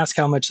we didn't ask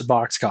how much the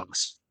box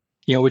costs,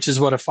 which is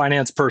what a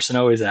finance person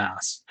always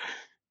asks.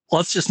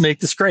 Let's just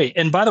make this great.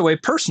 And by the way,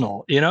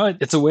 personal,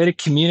 it's a way to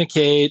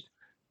communicate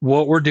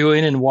what we're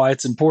doing and why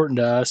it's important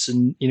to us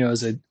and,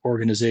 as an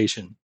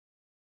organization.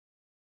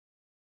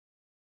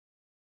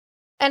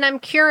 And I'm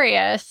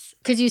curious,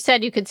 because you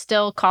said you could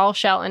still call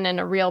Shelton and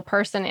a real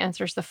person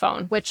answers the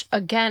phone, which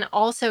again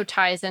also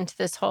ties into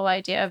this whole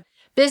idea of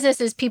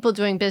business is people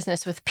doing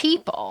business with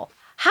people.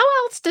 How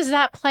else does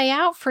that play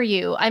out for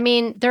you? I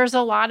mean, there's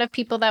a lot of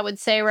people that would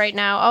say right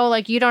now, oh,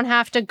 you don't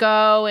have to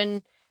go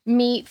and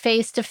meet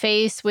face to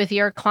face with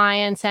your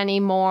clients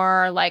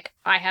anymore.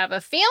 I have a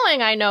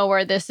feeling I know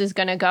where this is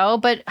going to go,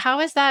 but how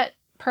has that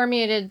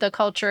permeated the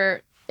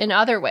culture in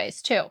other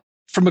ways too?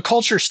 From a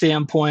culture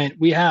standpoint,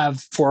 we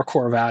have 4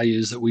 core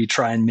values that we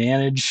try and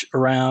manage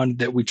around,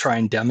 that we try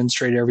and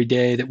demonstrate every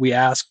day, that we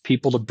ask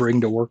people to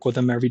bring to work with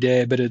them every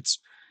day. But and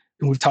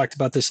we've talked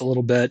about this a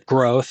little bit,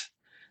 growth.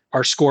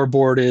 Our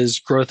scoreboard is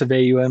growth of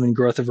AUM and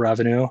growth of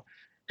revenue.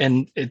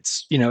 And it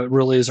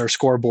really is our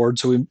scoreboard.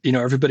 So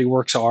everybody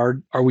works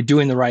hard. Are we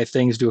doing the right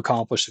things to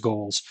accomplish the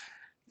goals?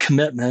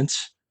 Commitment.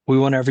 We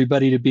want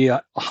everybody to be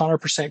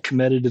 100%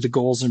 committed to the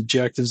goals and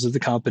objectives of the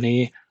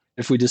company.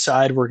 If we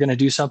decide we're going to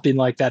do something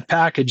like that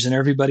package, then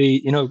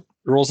everybody,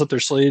 rolls up their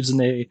sleeves and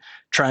they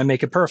try and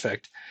make it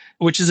perfect,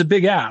 which is a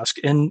big ask.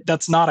 And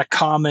that's not a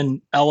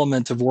common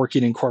element of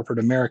working in corporate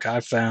America,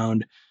 I've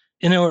found.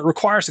 it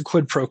requires a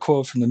quid pro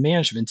quo from the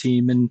management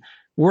team. And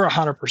we're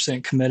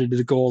 100% committed to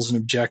the goals and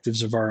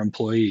objectives of our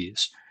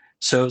employees.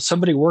 So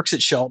somebody works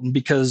at Shelton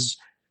because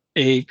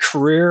a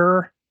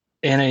career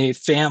and a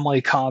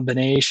family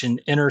combination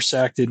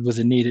intersected with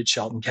a need at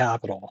Shelton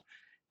Capital.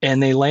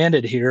 And they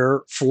landed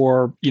here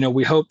for,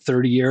 we hope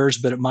 30 years,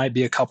 but it might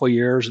be a couple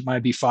years, it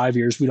might be 5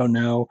 years, we don't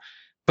know.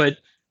 But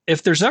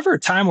if there's ever a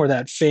time where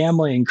that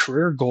family and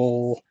career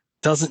goal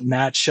doesn't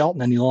match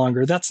Shelton any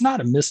longer, that's not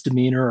a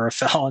misdemeanor or a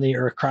felony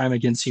or a crime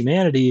against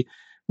humanity.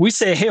 We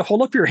say, hey,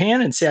 hold up your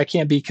hand and say, I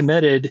can't be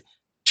committed.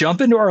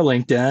 Jump into our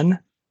LinkedIn.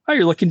 Oh,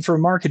 you're looking for a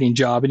marketing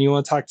job and you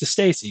want to talk to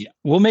Stacy.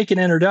 We'll make an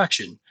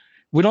introduction.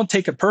 We don't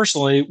take it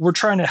personally. We're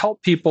trying to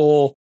help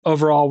people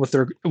overall with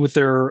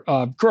their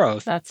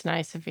growth. That's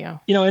nice of you.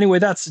 Anyway,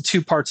 that's the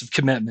two parts of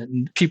commitment.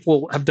 And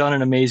people have done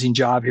an amazing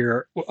job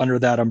here under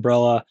that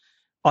umbrella.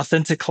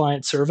 Authentic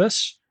client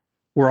service.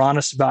 We're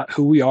honest about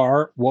who we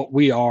are, what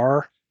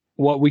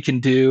we can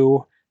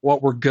do,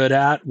 what we're good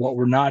at, what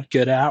we're not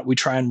good at. We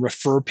try and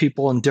refer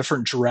people in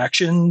different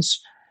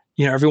directions.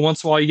 Every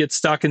once in a while you get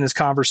stuck in this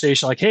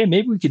conversation like, hey,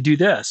 maybe we could do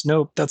this.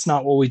 Nope, that's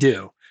not what we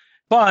do.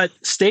 But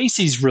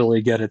Stacy's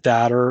really good at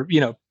that, or,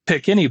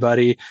 pick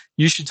anybody,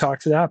 you should talk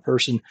to that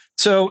person.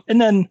 So,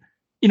 and then,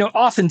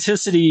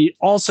 authenticity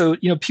also,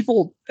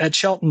 people at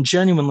Shelton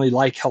genuinely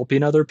like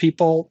helping other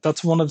people.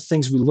 That's one of the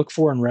things we look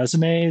for in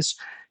resumes.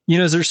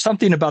 There's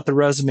something about the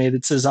resume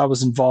that says I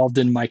was involved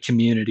in my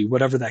community,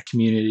 whatever that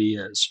community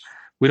is.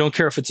 We don't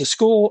care if it's a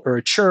school or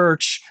a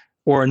church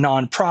or a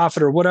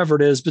nonprofit or whatever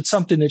it is, but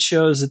something that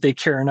shows that they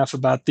care enough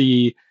about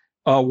the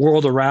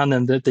world around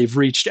them that they've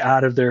reached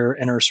out of their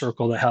inner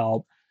circle to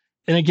help.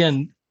 And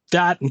again,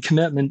 that and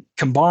commitment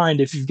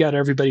combined, if you've got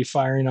everybody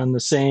firing on the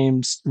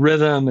same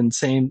rhythm and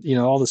same,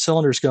 all the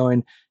cylinders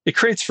going, it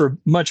creates for a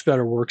much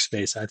better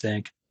workspace, I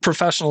think.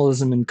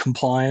 Professionalism and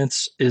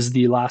compliance is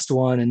the last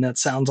one. And that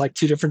sounds like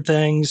two different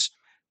things.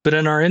 But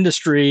in our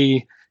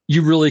industry,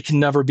 you really can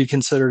never be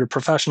considered a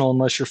professional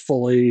unless you're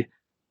fully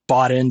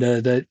bought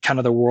into the kind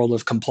of the world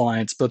of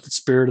compliance, both the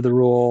spirit of the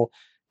rule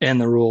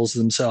and the rules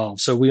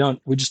themselves. So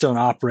we just don't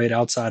operate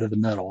outside of the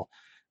middle.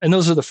 And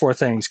those are the four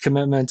things: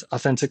 commitment,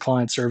 authentic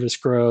client service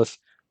growth,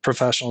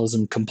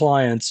 professionalism,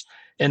 compliance.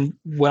 And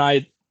when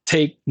I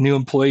take new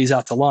employees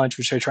out to lunch,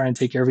 which I try and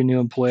take every new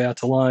employee out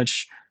to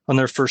lunch on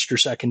their first or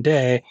second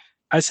day,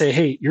 I say,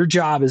 hey, your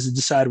job is to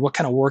decide what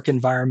kind of work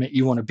environment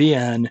you want to be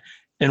in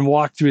and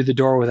walk through the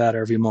door with that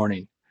every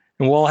morning.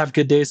 And we'll all have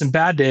good days and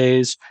bad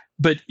days,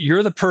 but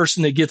you're the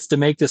person that gets to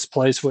make this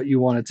place what you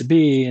want it to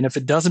be. And if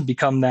it doesn't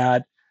become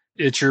that,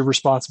 it's your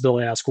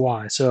responsibility to ask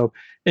why. So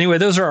anyway,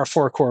 those are our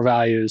four core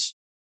values.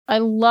 I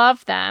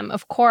love them,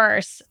 of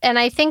course. And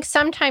I think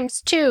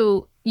sometimes,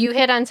 too, you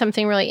hit on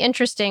something really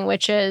interesting,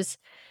 which is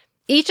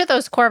each of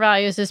those core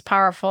values is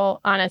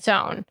powerful on its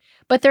own.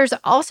 But there's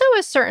also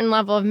a certain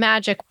level of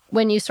magic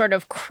when you sort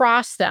of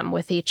cross them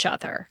with each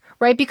other,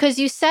 right? Because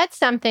you said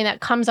something that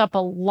comes up a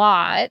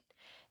lot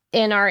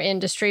in our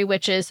industry,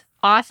 which is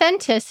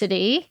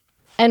authenticity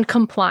and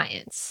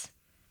compliance.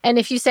 And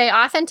if you say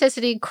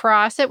authenticity,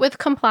 cross it with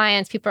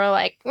compliance, people are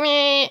like,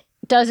 meh.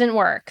 Doesn't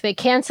work. They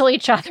cancel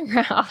each other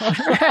out,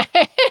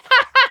 right?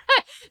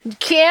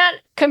 Can't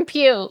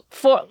compute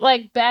for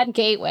like bad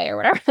gateway or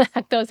whatever the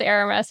heck those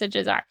error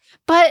messages are.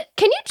 But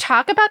can you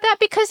talk about that?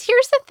 Because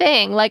here's the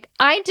thing, like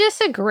I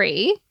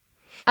disagree.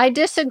 I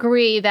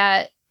disagree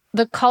that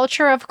the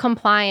culture of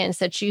compliance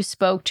that you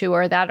spoke to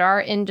or that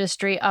our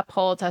industry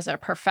upholds as a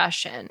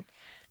profession,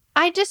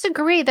 I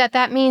disagree that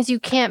that means you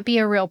can't be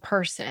a real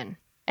person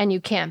and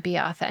you can't be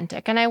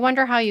authentic. And I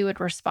wonder how you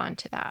would respond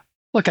to that.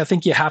 Look, I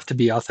think you have to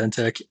be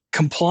authentic.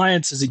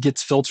 Compliance, as it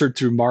gets filtered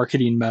through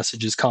marketing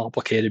message, is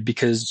complicated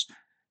because,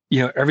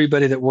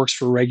 everybody that works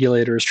for a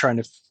regulator is trying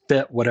to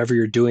fit whatever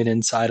you're doing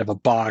inside of a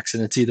box.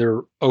 And it's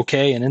either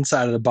okay and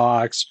inside of the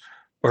box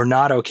or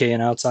not okay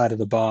and outside of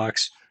the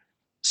box.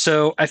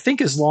 So I think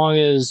as long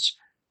as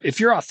if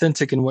you're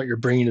authentic in what you're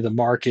bringing to the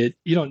market,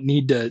 you don't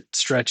need to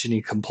stretch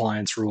any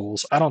compliance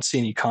rules. I don't see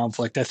any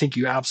conflict. I think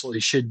you absolutely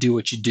should do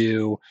what you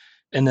do.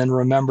 And then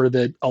remember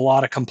that a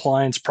lot of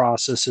compliance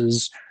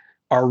processes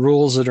are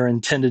rules that are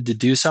intended to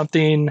do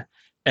something,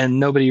 and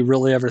nobody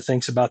really ever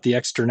thinks about the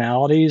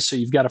externalities. So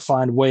you've got to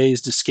find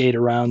ways to skate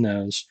around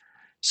those.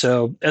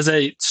 So as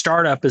a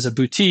startup, as a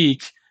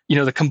boutique,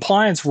 the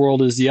compliance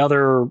world is the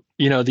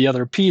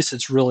other piece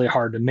that's really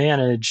hard to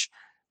manage.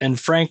 And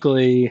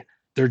frankly,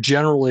 they're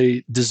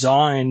generally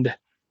designed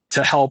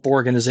to help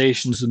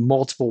organizations with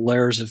multiple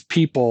layers of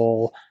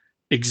people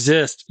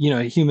exist.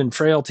 Human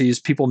frailties,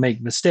 people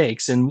make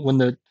mistakes. And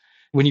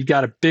when you've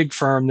got a big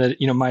firm that,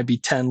 might be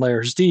 10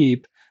 layers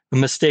deep, a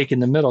mistake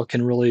in the middle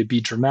can really be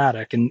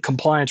dramatic. And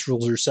compliance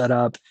rules are set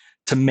up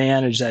to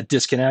manage that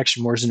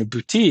disconnection. Whereas in a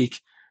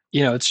boutique,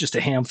 it's just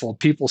a handful of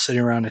people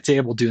sitting around a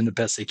table doing the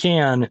best they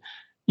can,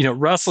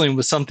 wrestling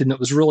with something that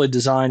was really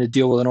designed to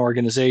deal with an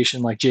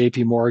organization like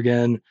JP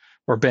Morgan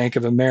or Bank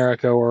of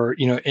America or,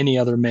 any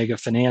other mega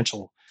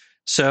financial.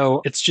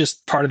 So it's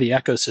just part of the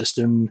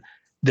ecosystem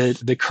that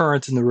the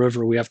current in the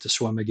river we have to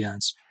swim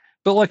against.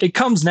 But like it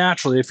comes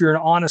naturally. If you're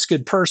an honest,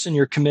 good person,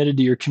 you're committed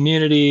to your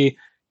community,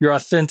 you're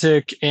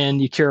authentic,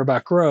 and you care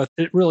about growth,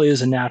 it really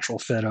is a natural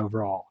fit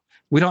overall.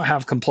 We don't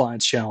have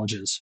compliance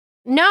challenges.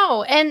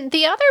 No. And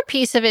the other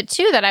piece of it,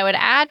 too, that I would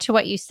add to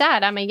what you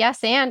said, I'm a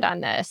yes and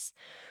on this,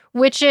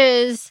 which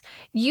is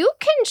you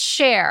can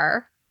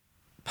share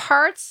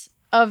parts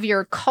of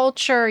your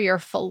culture, your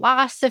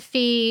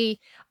philosophy,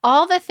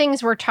 all the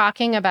things we're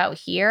talking about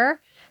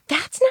here.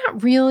 That's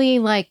not really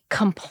like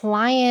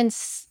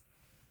compliance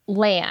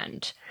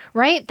land,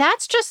 right?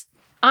 That's just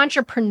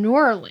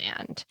entrepreneur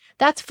land.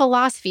 That's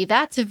philosophy.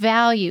 That's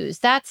values.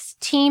 That's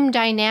team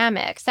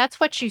dynamics. That's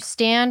what you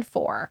stand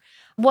for,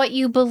 what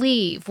you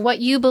believe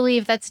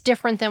that's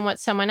different than what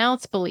someone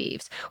else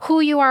believes, who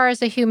you are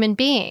as a human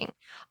being.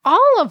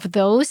 All of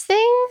those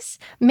things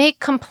make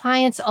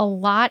compliance a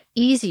lot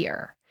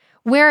easier.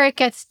 Where it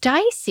gets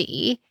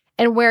dicey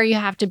and where you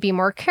have to be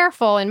more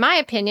careful, in my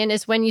opinion,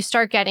 is when you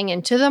start getting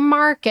into the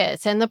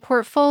markets and the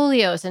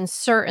portfolios and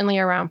certainly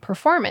around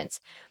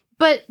performance.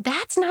 But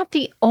that's not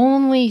the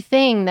only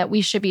thing that we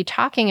should be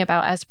talking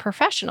about as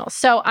professionals.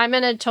 So I'm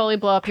going to totally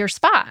blow up your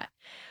spot.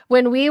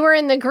 When we were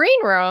in the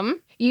green room,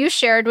 you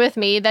shared with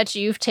me that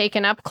you've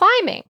taken up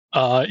climbing.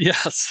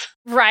 Yes.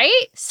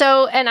 Right?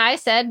 So, and I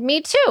said,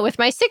 me too, with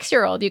my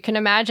 6-year-old. You can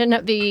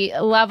imagine the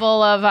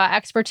level of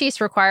expertise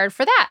required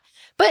for that.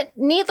 But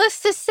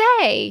needless to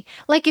say,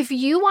 like if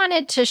you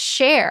wanted to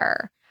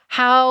share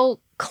how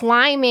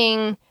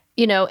climbing,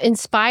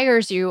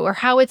 inspires you or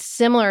how it's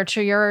similar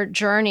to your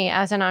journey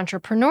as an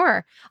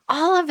entrepreneur,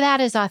 all of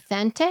that is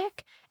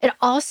authentic. It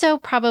also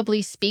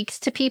probably speaks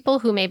to people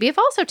who maybe have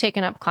also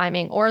taken up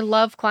climbing or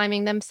love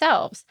climbing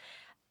themselves.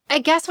 I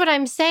guess what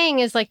I'm saying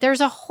is like there's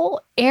a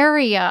whole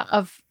area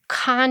of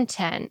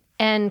content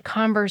and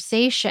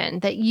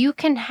conversation that you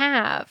can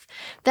have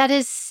that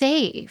is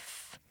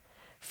safe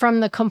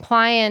from the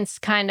compliance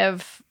kind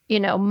of,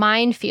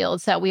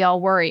 minefields that we all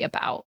worry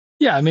about.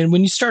 Yeah, I mean,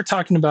 when you start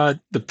talking about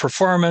the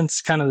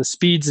performance, kind of the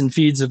speeds and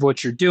feeds of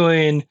what you're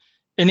doing,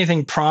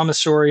 anything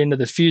promissory into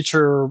the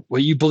future,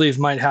 what you believe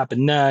might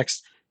happen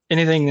next,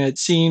 anything that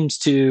seems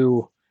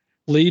to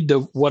lead to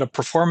what a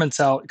performance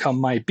outcome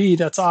might be,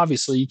 that's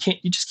obviously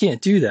you just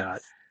can't do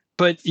that.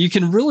 But you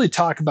can really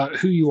talk about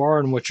who you are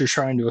and what you're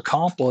trying to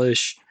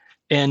accomplish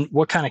and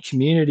what kind of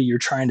community you're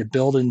trying to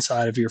build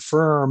inside of your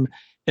firm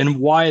and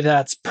why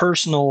that's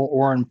personal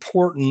or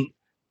important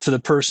to the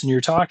person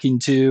you're talking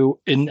to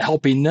in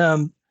helping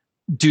them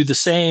do the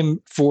same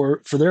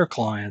for their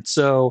clients.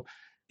 So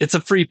it's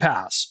a free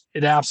pass.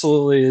 It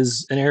absolutely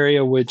is an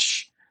area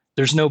which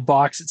there's no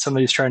box that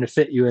somebody's trying to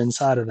fit you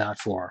inside of that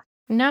for.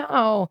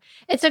 No,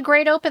 it's a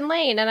great open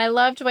lane. And I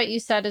loved what you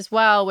said as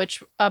well,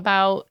 which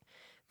about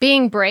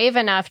being brave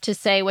enough to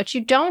say what you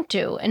don't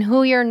do and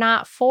who you're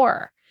not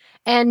for.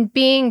 And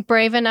being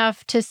brave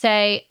enough to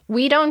say,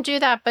 we don't do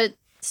that, but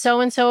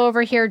so-and-so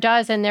over here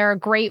does, and they're a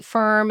great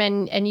firm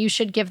and you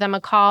should give them a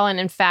call.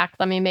 And in fact,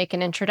 let me make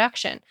an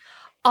introduction.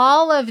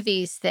 All of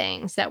these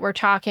things that we're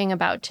talking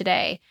about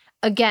today,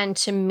 again,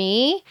 to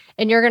me,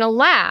 and you're going to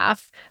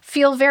laugh,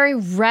 feel very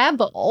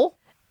rebel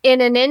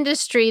in an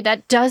industry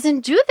that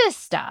doesn't do this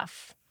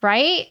stuff,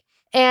 right?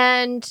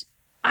 And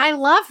I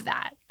love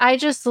that. I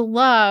just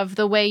love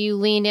the way you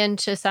lean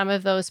into some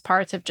of those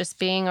parts of just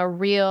being a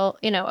real,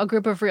 a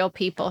group of real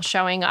people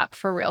showing up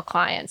for real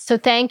clients. So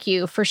thank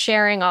you for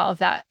sharing all of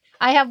that.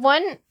 I have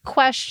one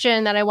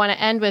question that I want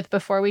to end with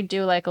before we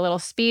do like a little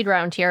speed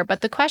round here.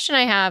 But the question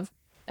I have,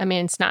 I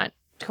mean, it's not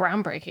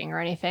groundbreaking or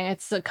anything.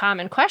 It's a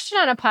common question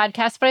on a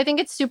podcast, but I think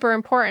it's super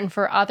important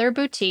for other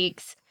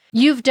boutiques.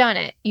 You've done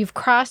it. You've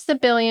crossed the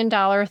 $1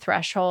 billion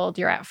threshold.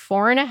 You're at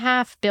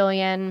 $4.5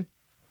 billion.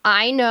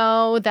 I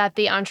know that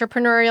the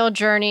entrepreneurial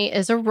journey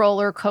is a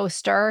roller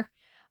coaster.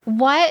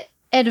 What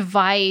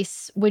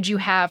advice would you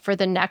have for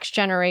the next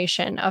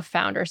generation of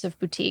founders of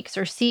boutiques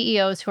or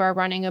CEOs who are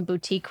running a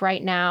boutique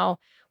right now?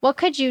 What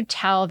could you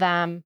tell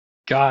them?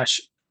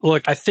 Gosh,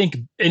 look, I think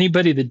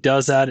anybody that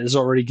does that is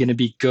already going to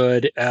be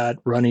good at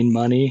running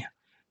money.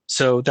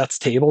 So that's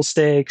table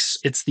stakes.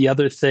 It's the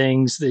other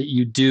things that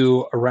you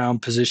do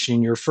around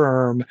positioning your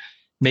firm,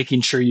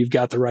 making sure you've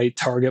got the right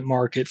target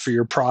market for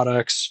your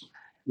products.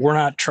 We're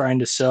not trying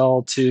to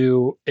sell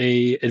to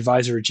a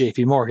advisor at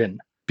JP Morgan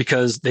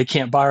because they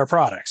can't buy our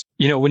products.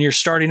 When you're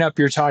starting up,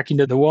 you're talking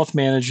to the wealth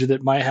manager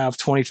that might have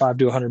 $25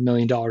 to $100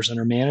 million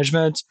under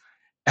management,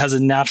 has a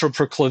natural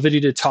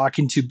proclivity to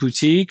talking to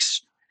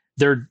boutiques.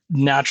 They're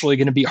naturally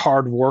going to be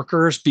hard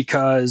workers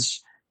because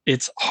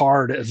it's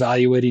hard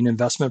evaluating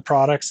investment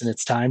products and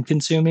it's time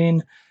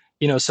consuming.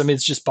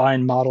 Somebody's just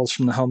buying models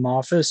from the home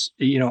office,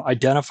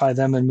 identify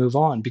them and move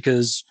on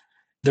because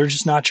they're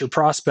just not your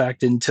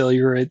prospect until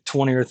you're at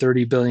 20 or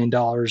 $30 billion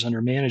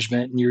under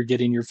management and you're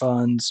getting your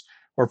funds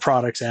or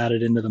products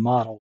added into the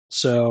model.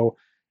 So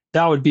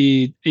that would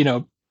be,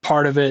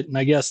 part of it. And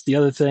I guess the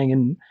other thing,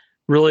 and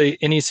really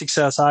any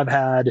success I've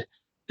had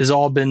has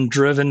all been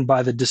driven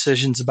by the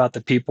decisions about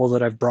the people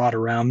that I've brought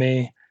around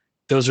me.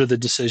 Those are the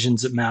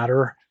decisions that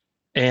matter.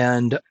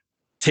 And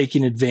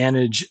taking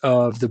advantage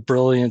of the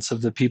brilliance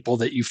of the people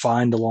that you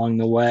find along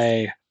the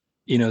way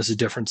is a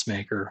difference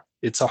maker.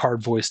 It's a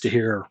hard voice to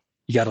hear.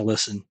 You got to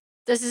listen.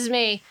 This is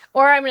me.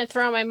 Or I'm going to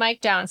throw my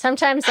mic down.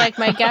 Sometimes like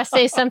my guests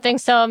say something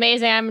so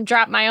amazing, I'm going to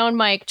drop my own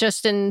mic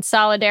just in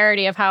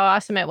solidarity of how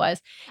awesome it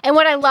was. And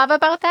what I love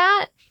about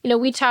that,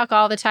 we talk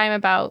all the time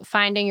about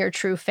finding your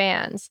true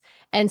fans.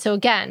 And so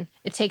again,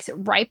 it takes it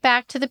right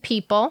back to the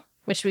people,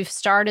 which we've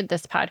started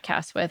this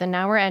podcast with, and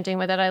now we're ending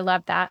with it. I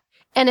love that.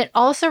 And it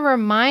also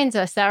reminds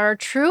us that our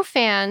true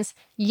fans,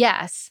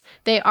 yes,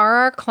 they are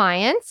our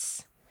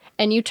clients.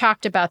 And you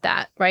talked about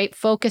that, right?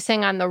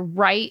 Focusing on the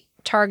right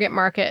target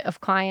market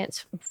of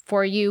clients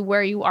for you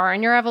where you are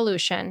in your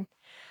evolution.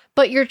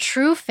 But your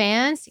true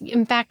fans,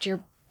 in fact,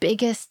 your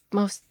biggest,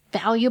 most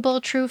valuable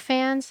true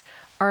fans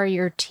are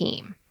your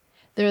team.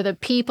 They're the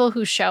people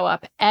who show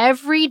up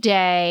every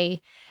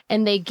day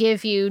and they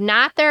give you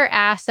not their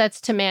assets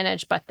to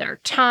manage, but their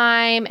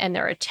time and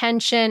their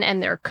attention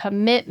and their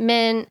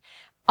commitment,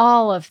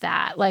 all of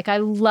that. Like, I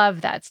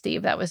love that,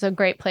 Steve. That was a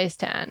great place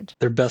to end.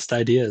 Their best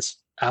ideas.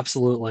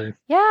 Absolutely.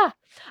 Yeah.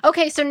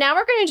 Okay, so now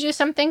we're going to do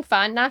something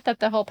fun. Not that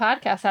the whole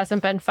podcast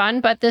hasn't been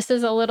fun, but this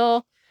is a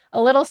little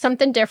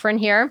something different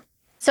here.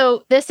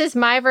 So this is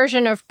my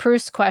version of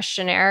Proust's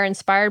questionnaire,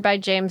 inspired by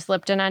James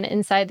Lipton on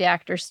Inside the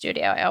Actors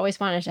Studio. I always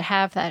wanted to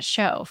have that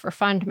show for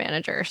fund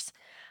managers.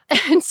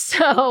 And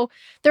so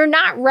they're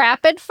not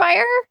rapid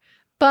fire,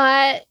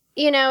 but,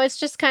 it's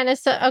just kind of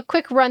a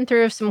quick run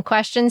through of some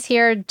questions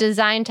here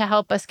designed to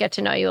help us get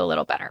to know you a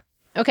little better.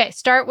 Okay,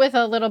 start with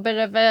a little bit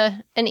of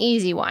an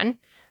easy one.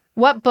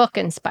 What book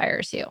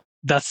inspires you?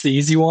 That's the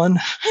easy one.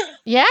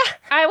 Yeah,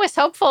 I was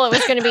hopeful it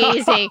was going to be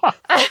easy.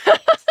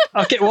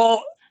 Okay,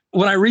 well,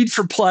 when I read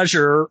for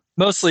pleasure,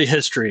 mostly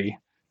history.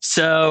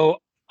 So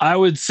I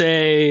would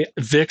say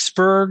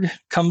Vicksburg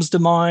comes to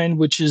mind,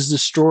 which is the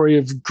story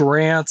of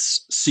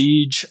Grant's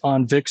siege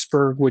on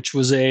Vicksburg, which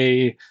was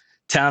a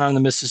town on the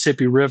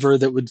Mississippi River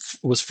that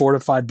was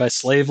fortified by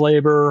slave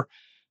labor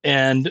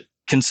and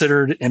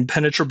considered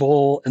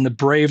impenetrable, and the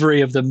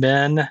bravery of the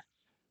men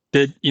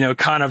that,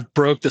 kind of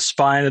broke the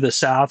spine of the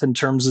South in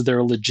terms of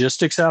their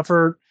logistics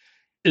effort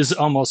is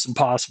almost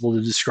impossible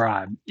to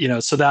describe.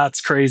 So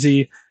that's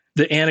crazy.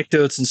 The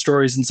anecdotes and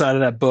stories inside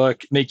of that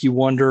book make you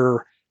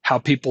wonder how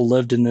people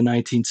lived in the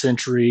 19th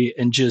century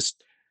and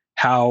just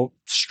how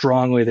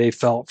strongly they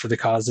felt for the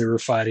cause they were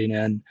fighting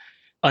in.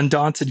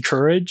 Undaunted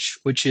Courage,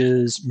 which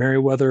is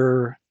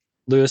Meriwether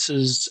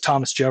Lewis's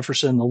Thomas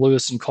Jefferson, the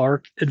Lewis and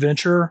Clark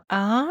adventure.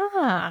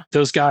 Ah.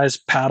 Those guys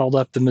paddled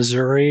up the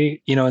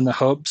Missouri, in the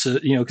hopes,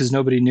 because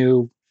nobody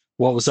knew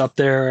what was up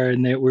there,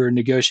 and we were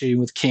negotiating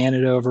with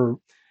Canada over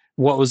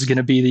what was going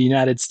to be the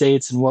United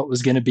States and what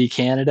was going to be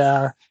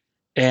Canada,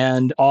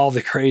 and all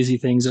the crazy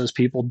things those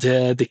people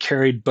did. They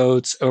carried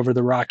boats over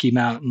the Rocky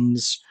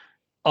Mountains,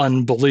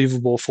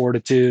 unbelievable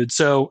fortitude.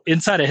 So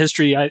inside of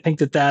history, I think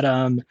that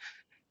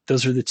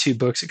those are the two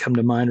books that come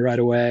to mind right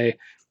away.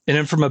 And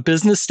then from a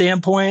business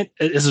standpoint,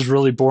 this is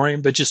really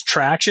boring, but just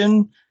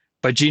Traction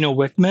by Gino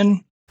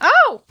Wickman.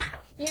 Oh,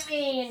 you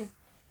mean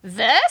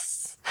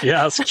this?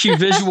 Yeah, it's cue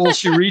visual.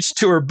 She reached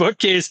to her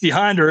bookcase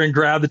behind her and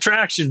grabbed the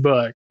Traction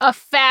book. A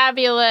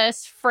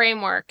fabulous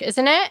framework,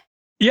 isn't it?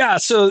 Yeah,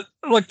 so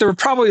there are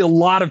probably a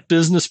lot of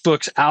business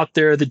books out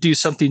there that do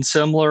something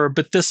similar,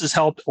 but this has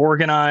helped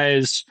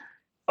organize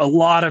a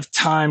lot of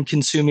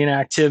time-consuming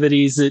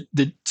activities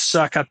that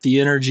suck up the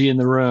energy in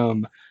the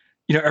room.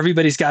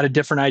 Everybody's got a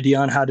different idea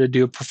on how to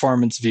do a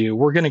performance view.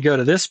 We're going to go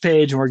to this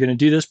page and we're going to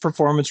do this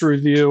performance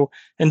review.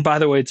 And by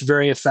the way, it's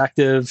very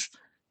effective.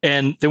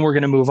 And then we're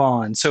going to move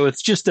on. So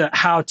it's just a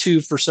how-to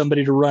for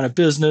somebody to run a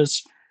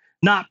business,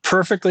 not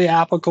perfectly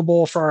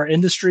applicable for our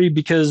industry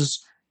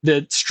because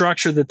the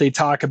structure that they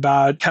talk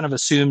about kind of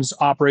assumes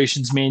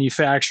operations,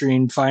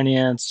 manufacturing,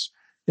 finance,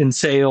 and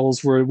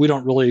sales, where we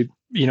don't really,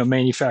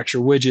 manufacture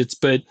widgets,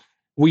 but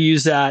we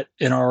use that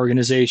in our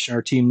organization,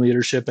 our team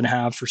leadership, and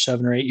have for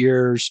 7 or 8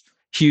 years.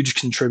 Huge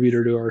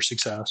contributor to our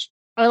success.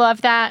 I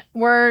love that.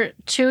 We're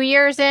 2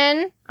 years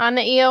in on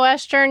the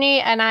EOS journey,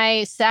 and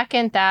I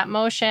second that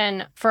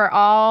motion for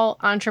all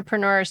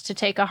entrepreneurs to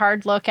take a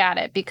hard look at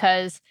it,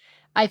 because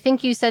I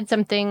think you said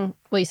something,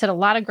 well, you said a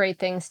lot of great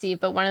things, Steve,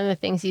 but one of the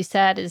things you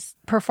said is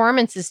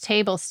performance is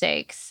table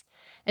stakes.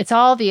 It's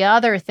all the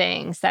other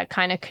things that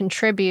kind of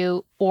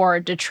contribute or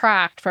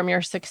detract from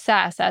your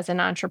success as an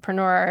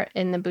entrepreneur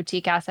in the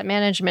boutique asset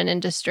management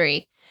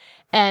industry.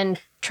 And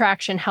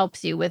Traction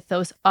helps you with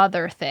those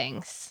other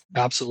things.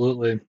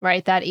 Absolutely.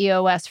 Right, that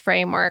EOS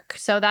framework.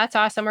 So that's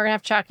awesome. We're going to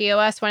have to talk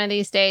EOS one of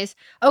these days.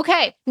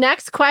 Okay,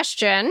 next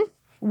question.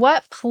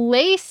 What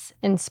place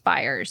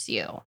inspires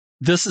you?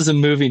 This is a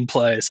moving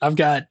place. I've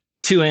got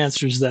 2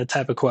 answers to that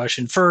type of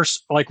question.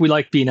 First, we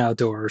like being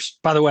outdoors.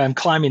 By the way, I'm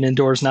climbing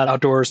indoors, not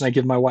outdoors, and I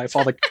give my wife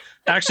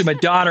actually my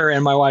daughter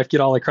and my wife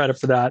get all the credit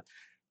for that.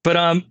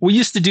 But we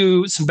used to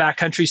do some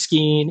backcountry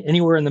skiing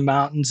anywhere in the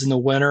mountains in the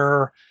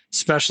winter,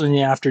 especially in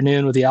the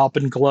afternoon with the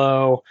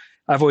alpenglow.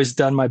 I've always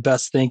done my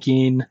best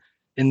thinking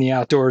in the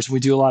outdoors.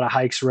 We do a lot of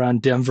hikes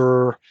around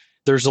Denver.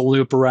 There's a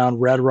loop around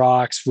Red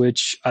Rocks,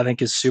 which I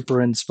think is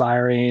super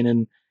inspiring.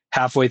 And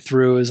halfway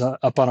through is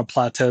up on a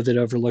plateau that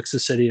overlooks the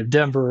city of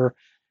Denver.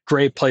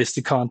 Great place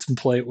to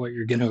contemplate what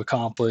you're going to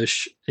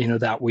accomplish,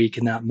 that week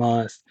and that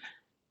month.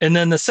 And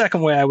then the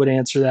second way I would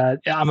answer that,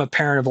 I'm a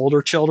parent of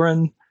older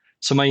children.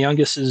 So my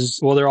youngest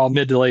they're all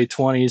mid to late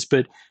 20s,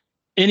 but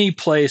any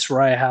place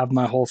where I have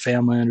my whole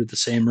family under the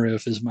same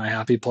roof is my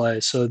happy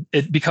place. So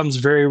it becomes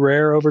very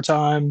rare over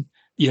time.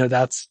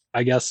 That's,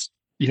 I guess,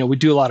 we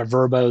do a lot of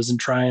verbos and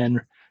try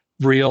and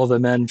reel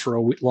them in for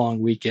a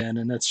long weekend.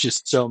 And that's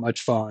just so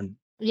much fun.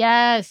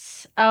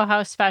 Yes. Oh,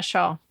 how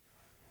special.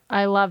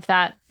 I love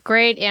that.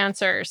 Great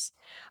answers.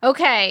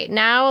 Okay,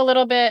 now a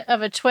little bit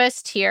of a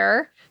twist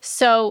here.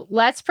 So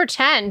let's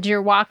pretend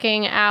you're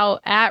walking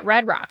out at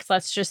Red Rocks.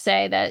 Let's just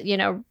say that,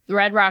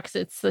 Red Rocks,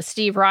 it's the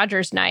Steve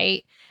Rogers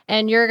night,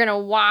 and you're going to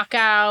walk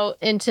out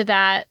into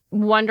that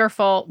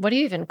wonderful, what do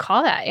you even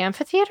call that?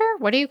 Amphitheater?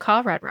 What do you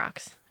call Red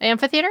Rocks?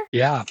 Amphitheater?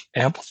 Yeah,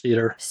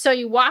 amphitheater. So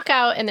you walk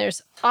out and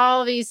there's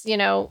all these,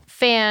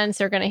 fans.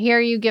 They're going to hear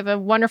you give a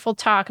wonderful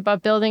talk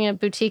about building a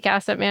boutique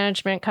asset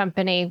management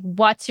company.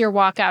 What's your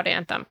walkout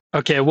anthem?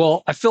 Okay,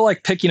 well, I feel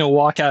like picking a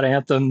walkout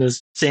anthem is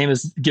the same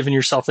as giving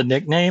yourself a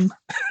nickname.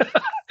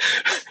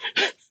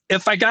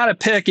 If I got to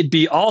pick, it'd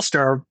be All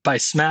Star by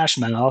Smash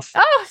Mouth.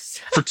 Oh,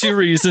 for two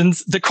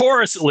reasons. The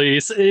chorus, at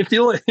least. If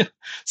you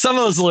some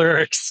of those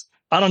lyrics,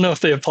 I don't know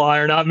if they apply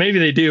or not. Maybe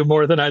they do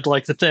more than I'd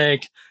like to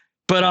think.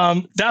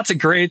 But that's a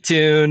great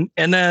tune.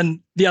 And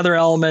then the other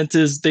element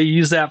is they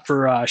use that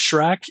for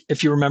Shrek,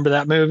 if you remember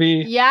that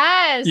movie.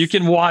 Yes. You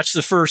can watch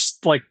the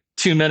first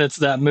 2 minutes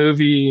of that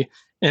movie,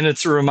 and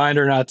it's a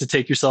reminder not to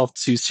take yourself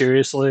too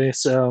seriously.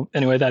 So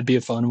anyway, that'd be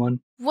a fun one.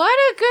 What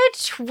a good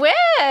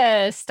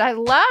twist. I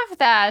love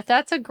that.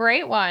 That's a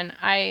great one.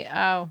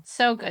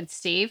 So good,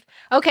 Steve.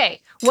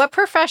 Okay. What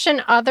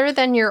profession other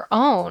than your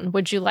own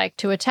would you like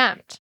to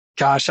attempt?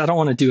 Gosh, I don't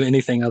want to do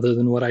anything other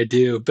than what I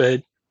do.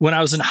 But when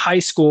I was in high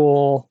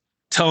school,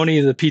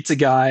 Tony, the pizza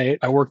guy,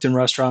 I worked in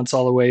restaurants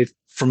all the way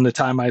from the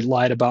time I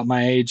lied about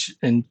my age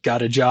and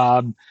got a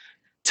job.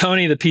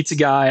 Tony, the pizza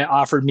guy,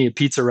 offered me a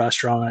pizza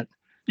restaurant.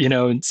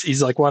 And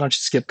he's like, why don't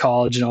you skip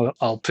college and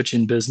I'll put you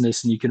in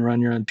business and you can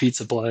run your own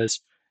pizza place.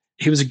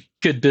 He was a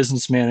good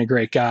businessman, a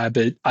great guy,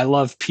 but I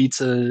love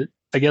pizza.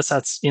 I guess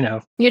that's,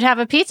 You'd have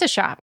a pizza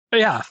shop.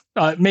 Yeah,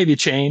 maybe a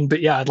chain,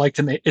 but yeah, I'd like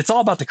to it's all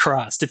about the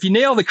crust. If you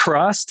nail the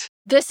crust.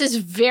 This is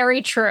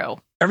very true.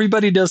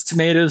 Everybody does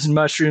tomatoes and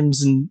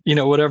mushrooms and,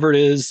 whatever it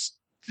is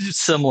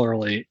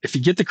similarly. If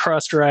you get the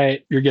crust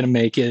right, you're going to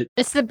make it.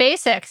 It's the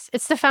basics.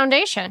 It's the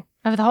foundation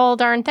of the whole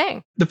darn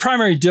thing. The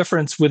primary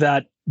difference with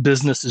that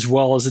business as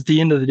well is at the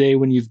end of the day,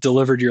 when you've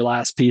delivered your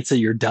last pizza,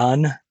 you're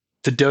done.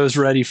 The dough's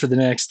ready for the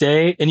next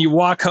day and you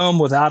walk home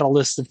without a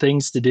list of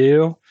things to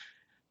do.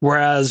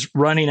 Whereas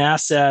running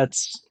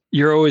assets,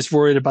 you're always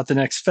worried about the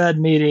next Fed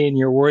meeting.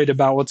 You're worried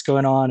about what's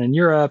going on in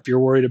Europe. You're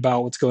worried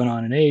about what's going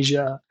on in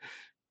Asia,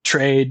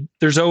 trade.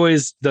 There's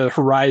always the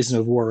horizon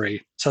of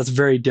worry. So it's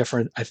very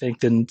different, I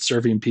think, than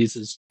serving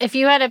pizzas. If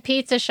you had a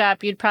pizza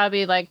shop, you'd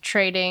probably like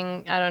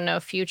trading, I don't know,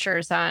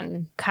 futures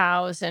on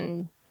cows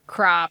and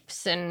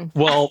crops and...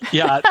 Well,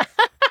 yeah.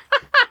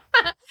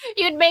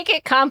 You'd make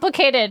it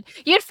complicated.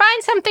 You'd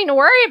find something to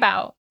worry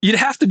about. You'd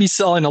have to be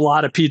selling a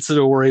lot of pizza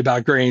to worry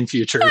about grain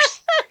futures.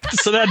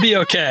 So that'd be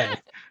okay.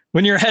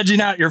 When you're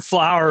hedging out your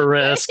flour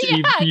risk,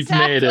 you've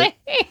made it.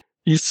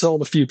 You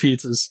sold a few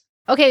pizzas.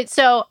 Okay,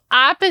 so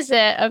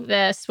opposite of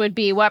this would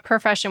be, what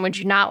profession would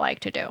you not like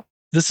to do?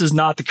 This is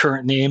not the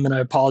current name, and I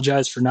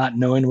apologize for not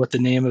knowing what the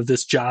name of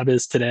this job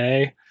is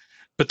today.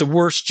 But the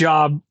worst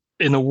job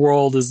in the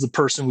world is the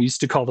person we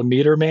used to call the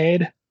meter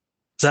maid.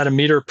 Is that a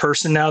meter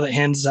person now that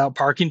hands out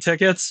parking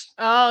tickets?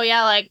 Oh,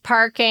 yeah, like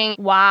parking.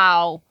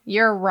 Wow,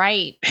 you're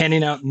right.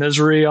 Handing out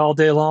misery all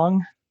day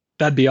long.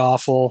 That'd be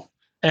awful.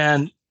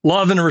 And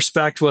love and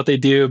respect what they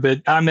do,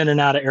 but I'm in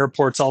and out of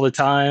airports all the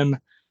time.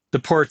 The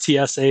poor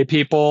TSA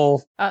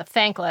people.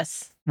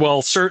 Thankless.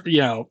 Well,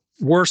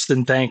 worse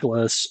than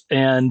thankless.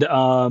 And,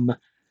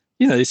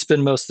 they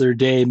spend most of their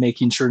day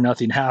making sure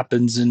nothing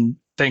happens, and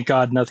thank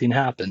God nothing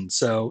happened.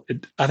 So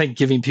I think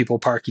giving people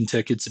parking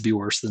tickets would be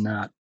worse than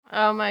that.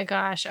 Oh my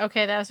gosh.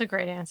 Okay, that was a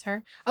great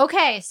answer.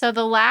 Okay, so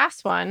the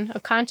last one, a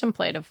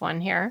contemplative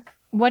one here.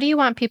 What do you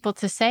want people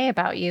to say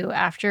about you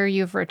after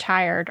you've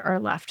retired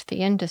or left the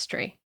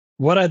industry?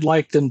 What I'd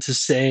like them to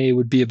say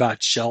would be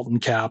about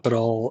Shelton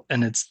Capital,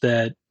 and it's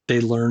that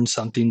they learned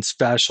something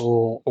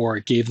special, or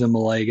it gave them a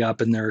leg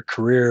up in their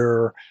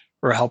career,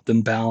 or helped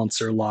them balance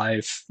their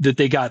life, that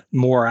they got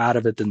more out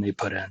of it than they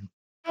put in.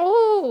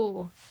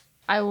 Oh,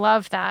 I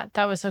love that.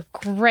 That was a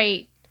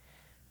great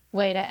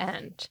way to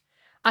end.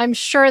 I'm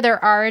sure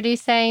they're already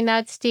saying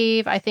that,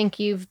 Steve. I think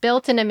you've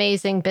built an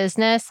amazing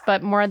business,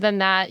 but more than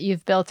that,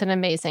 you've built an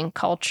amazing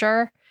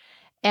culture.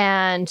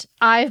 And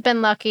I've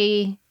been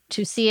lucky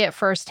to see it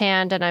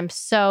firsthand, and I'm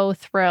so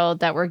thrilled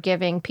that we're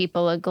giving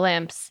people a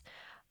glimpse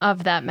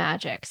of that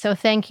magic. So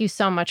thank you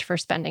so much for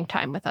spending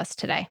time with us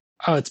today.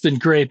 Oh, it's been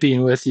great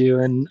being with you,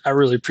 and I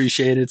really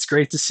appreciate it. It's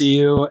great to see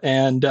you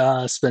and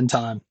spend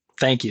time.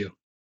 Thank you.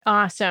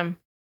 Awesome.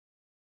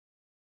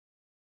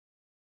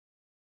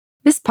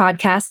 This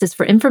podcast is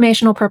for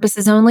informational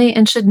purposes only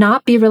and should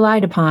not be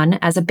relied upon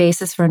as a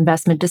basis for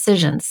investment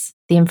decisions.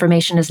 The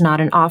information is not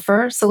an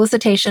offer,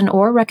 solicitation,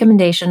 or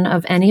recommendation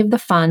of any of the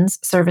funds,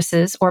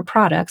 services, or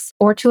products,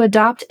 or to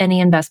adopt any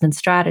investment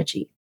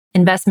strategy.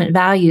 Investment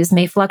values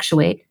may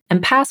fluctuate,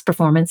 and past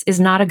performance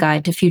is not a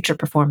guide to future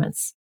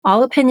performance.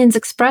 All opinions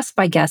expressed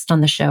by guests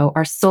on the show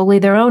are solely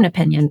their own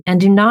opinion and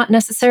do not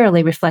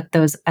necessarily reflect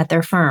those at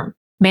their firm.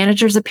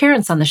 Manager's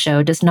appearance on the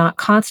show does not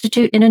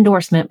constitute an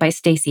endorsement by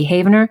Stacey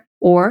Havener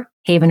or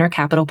Havener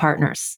Capital Partners.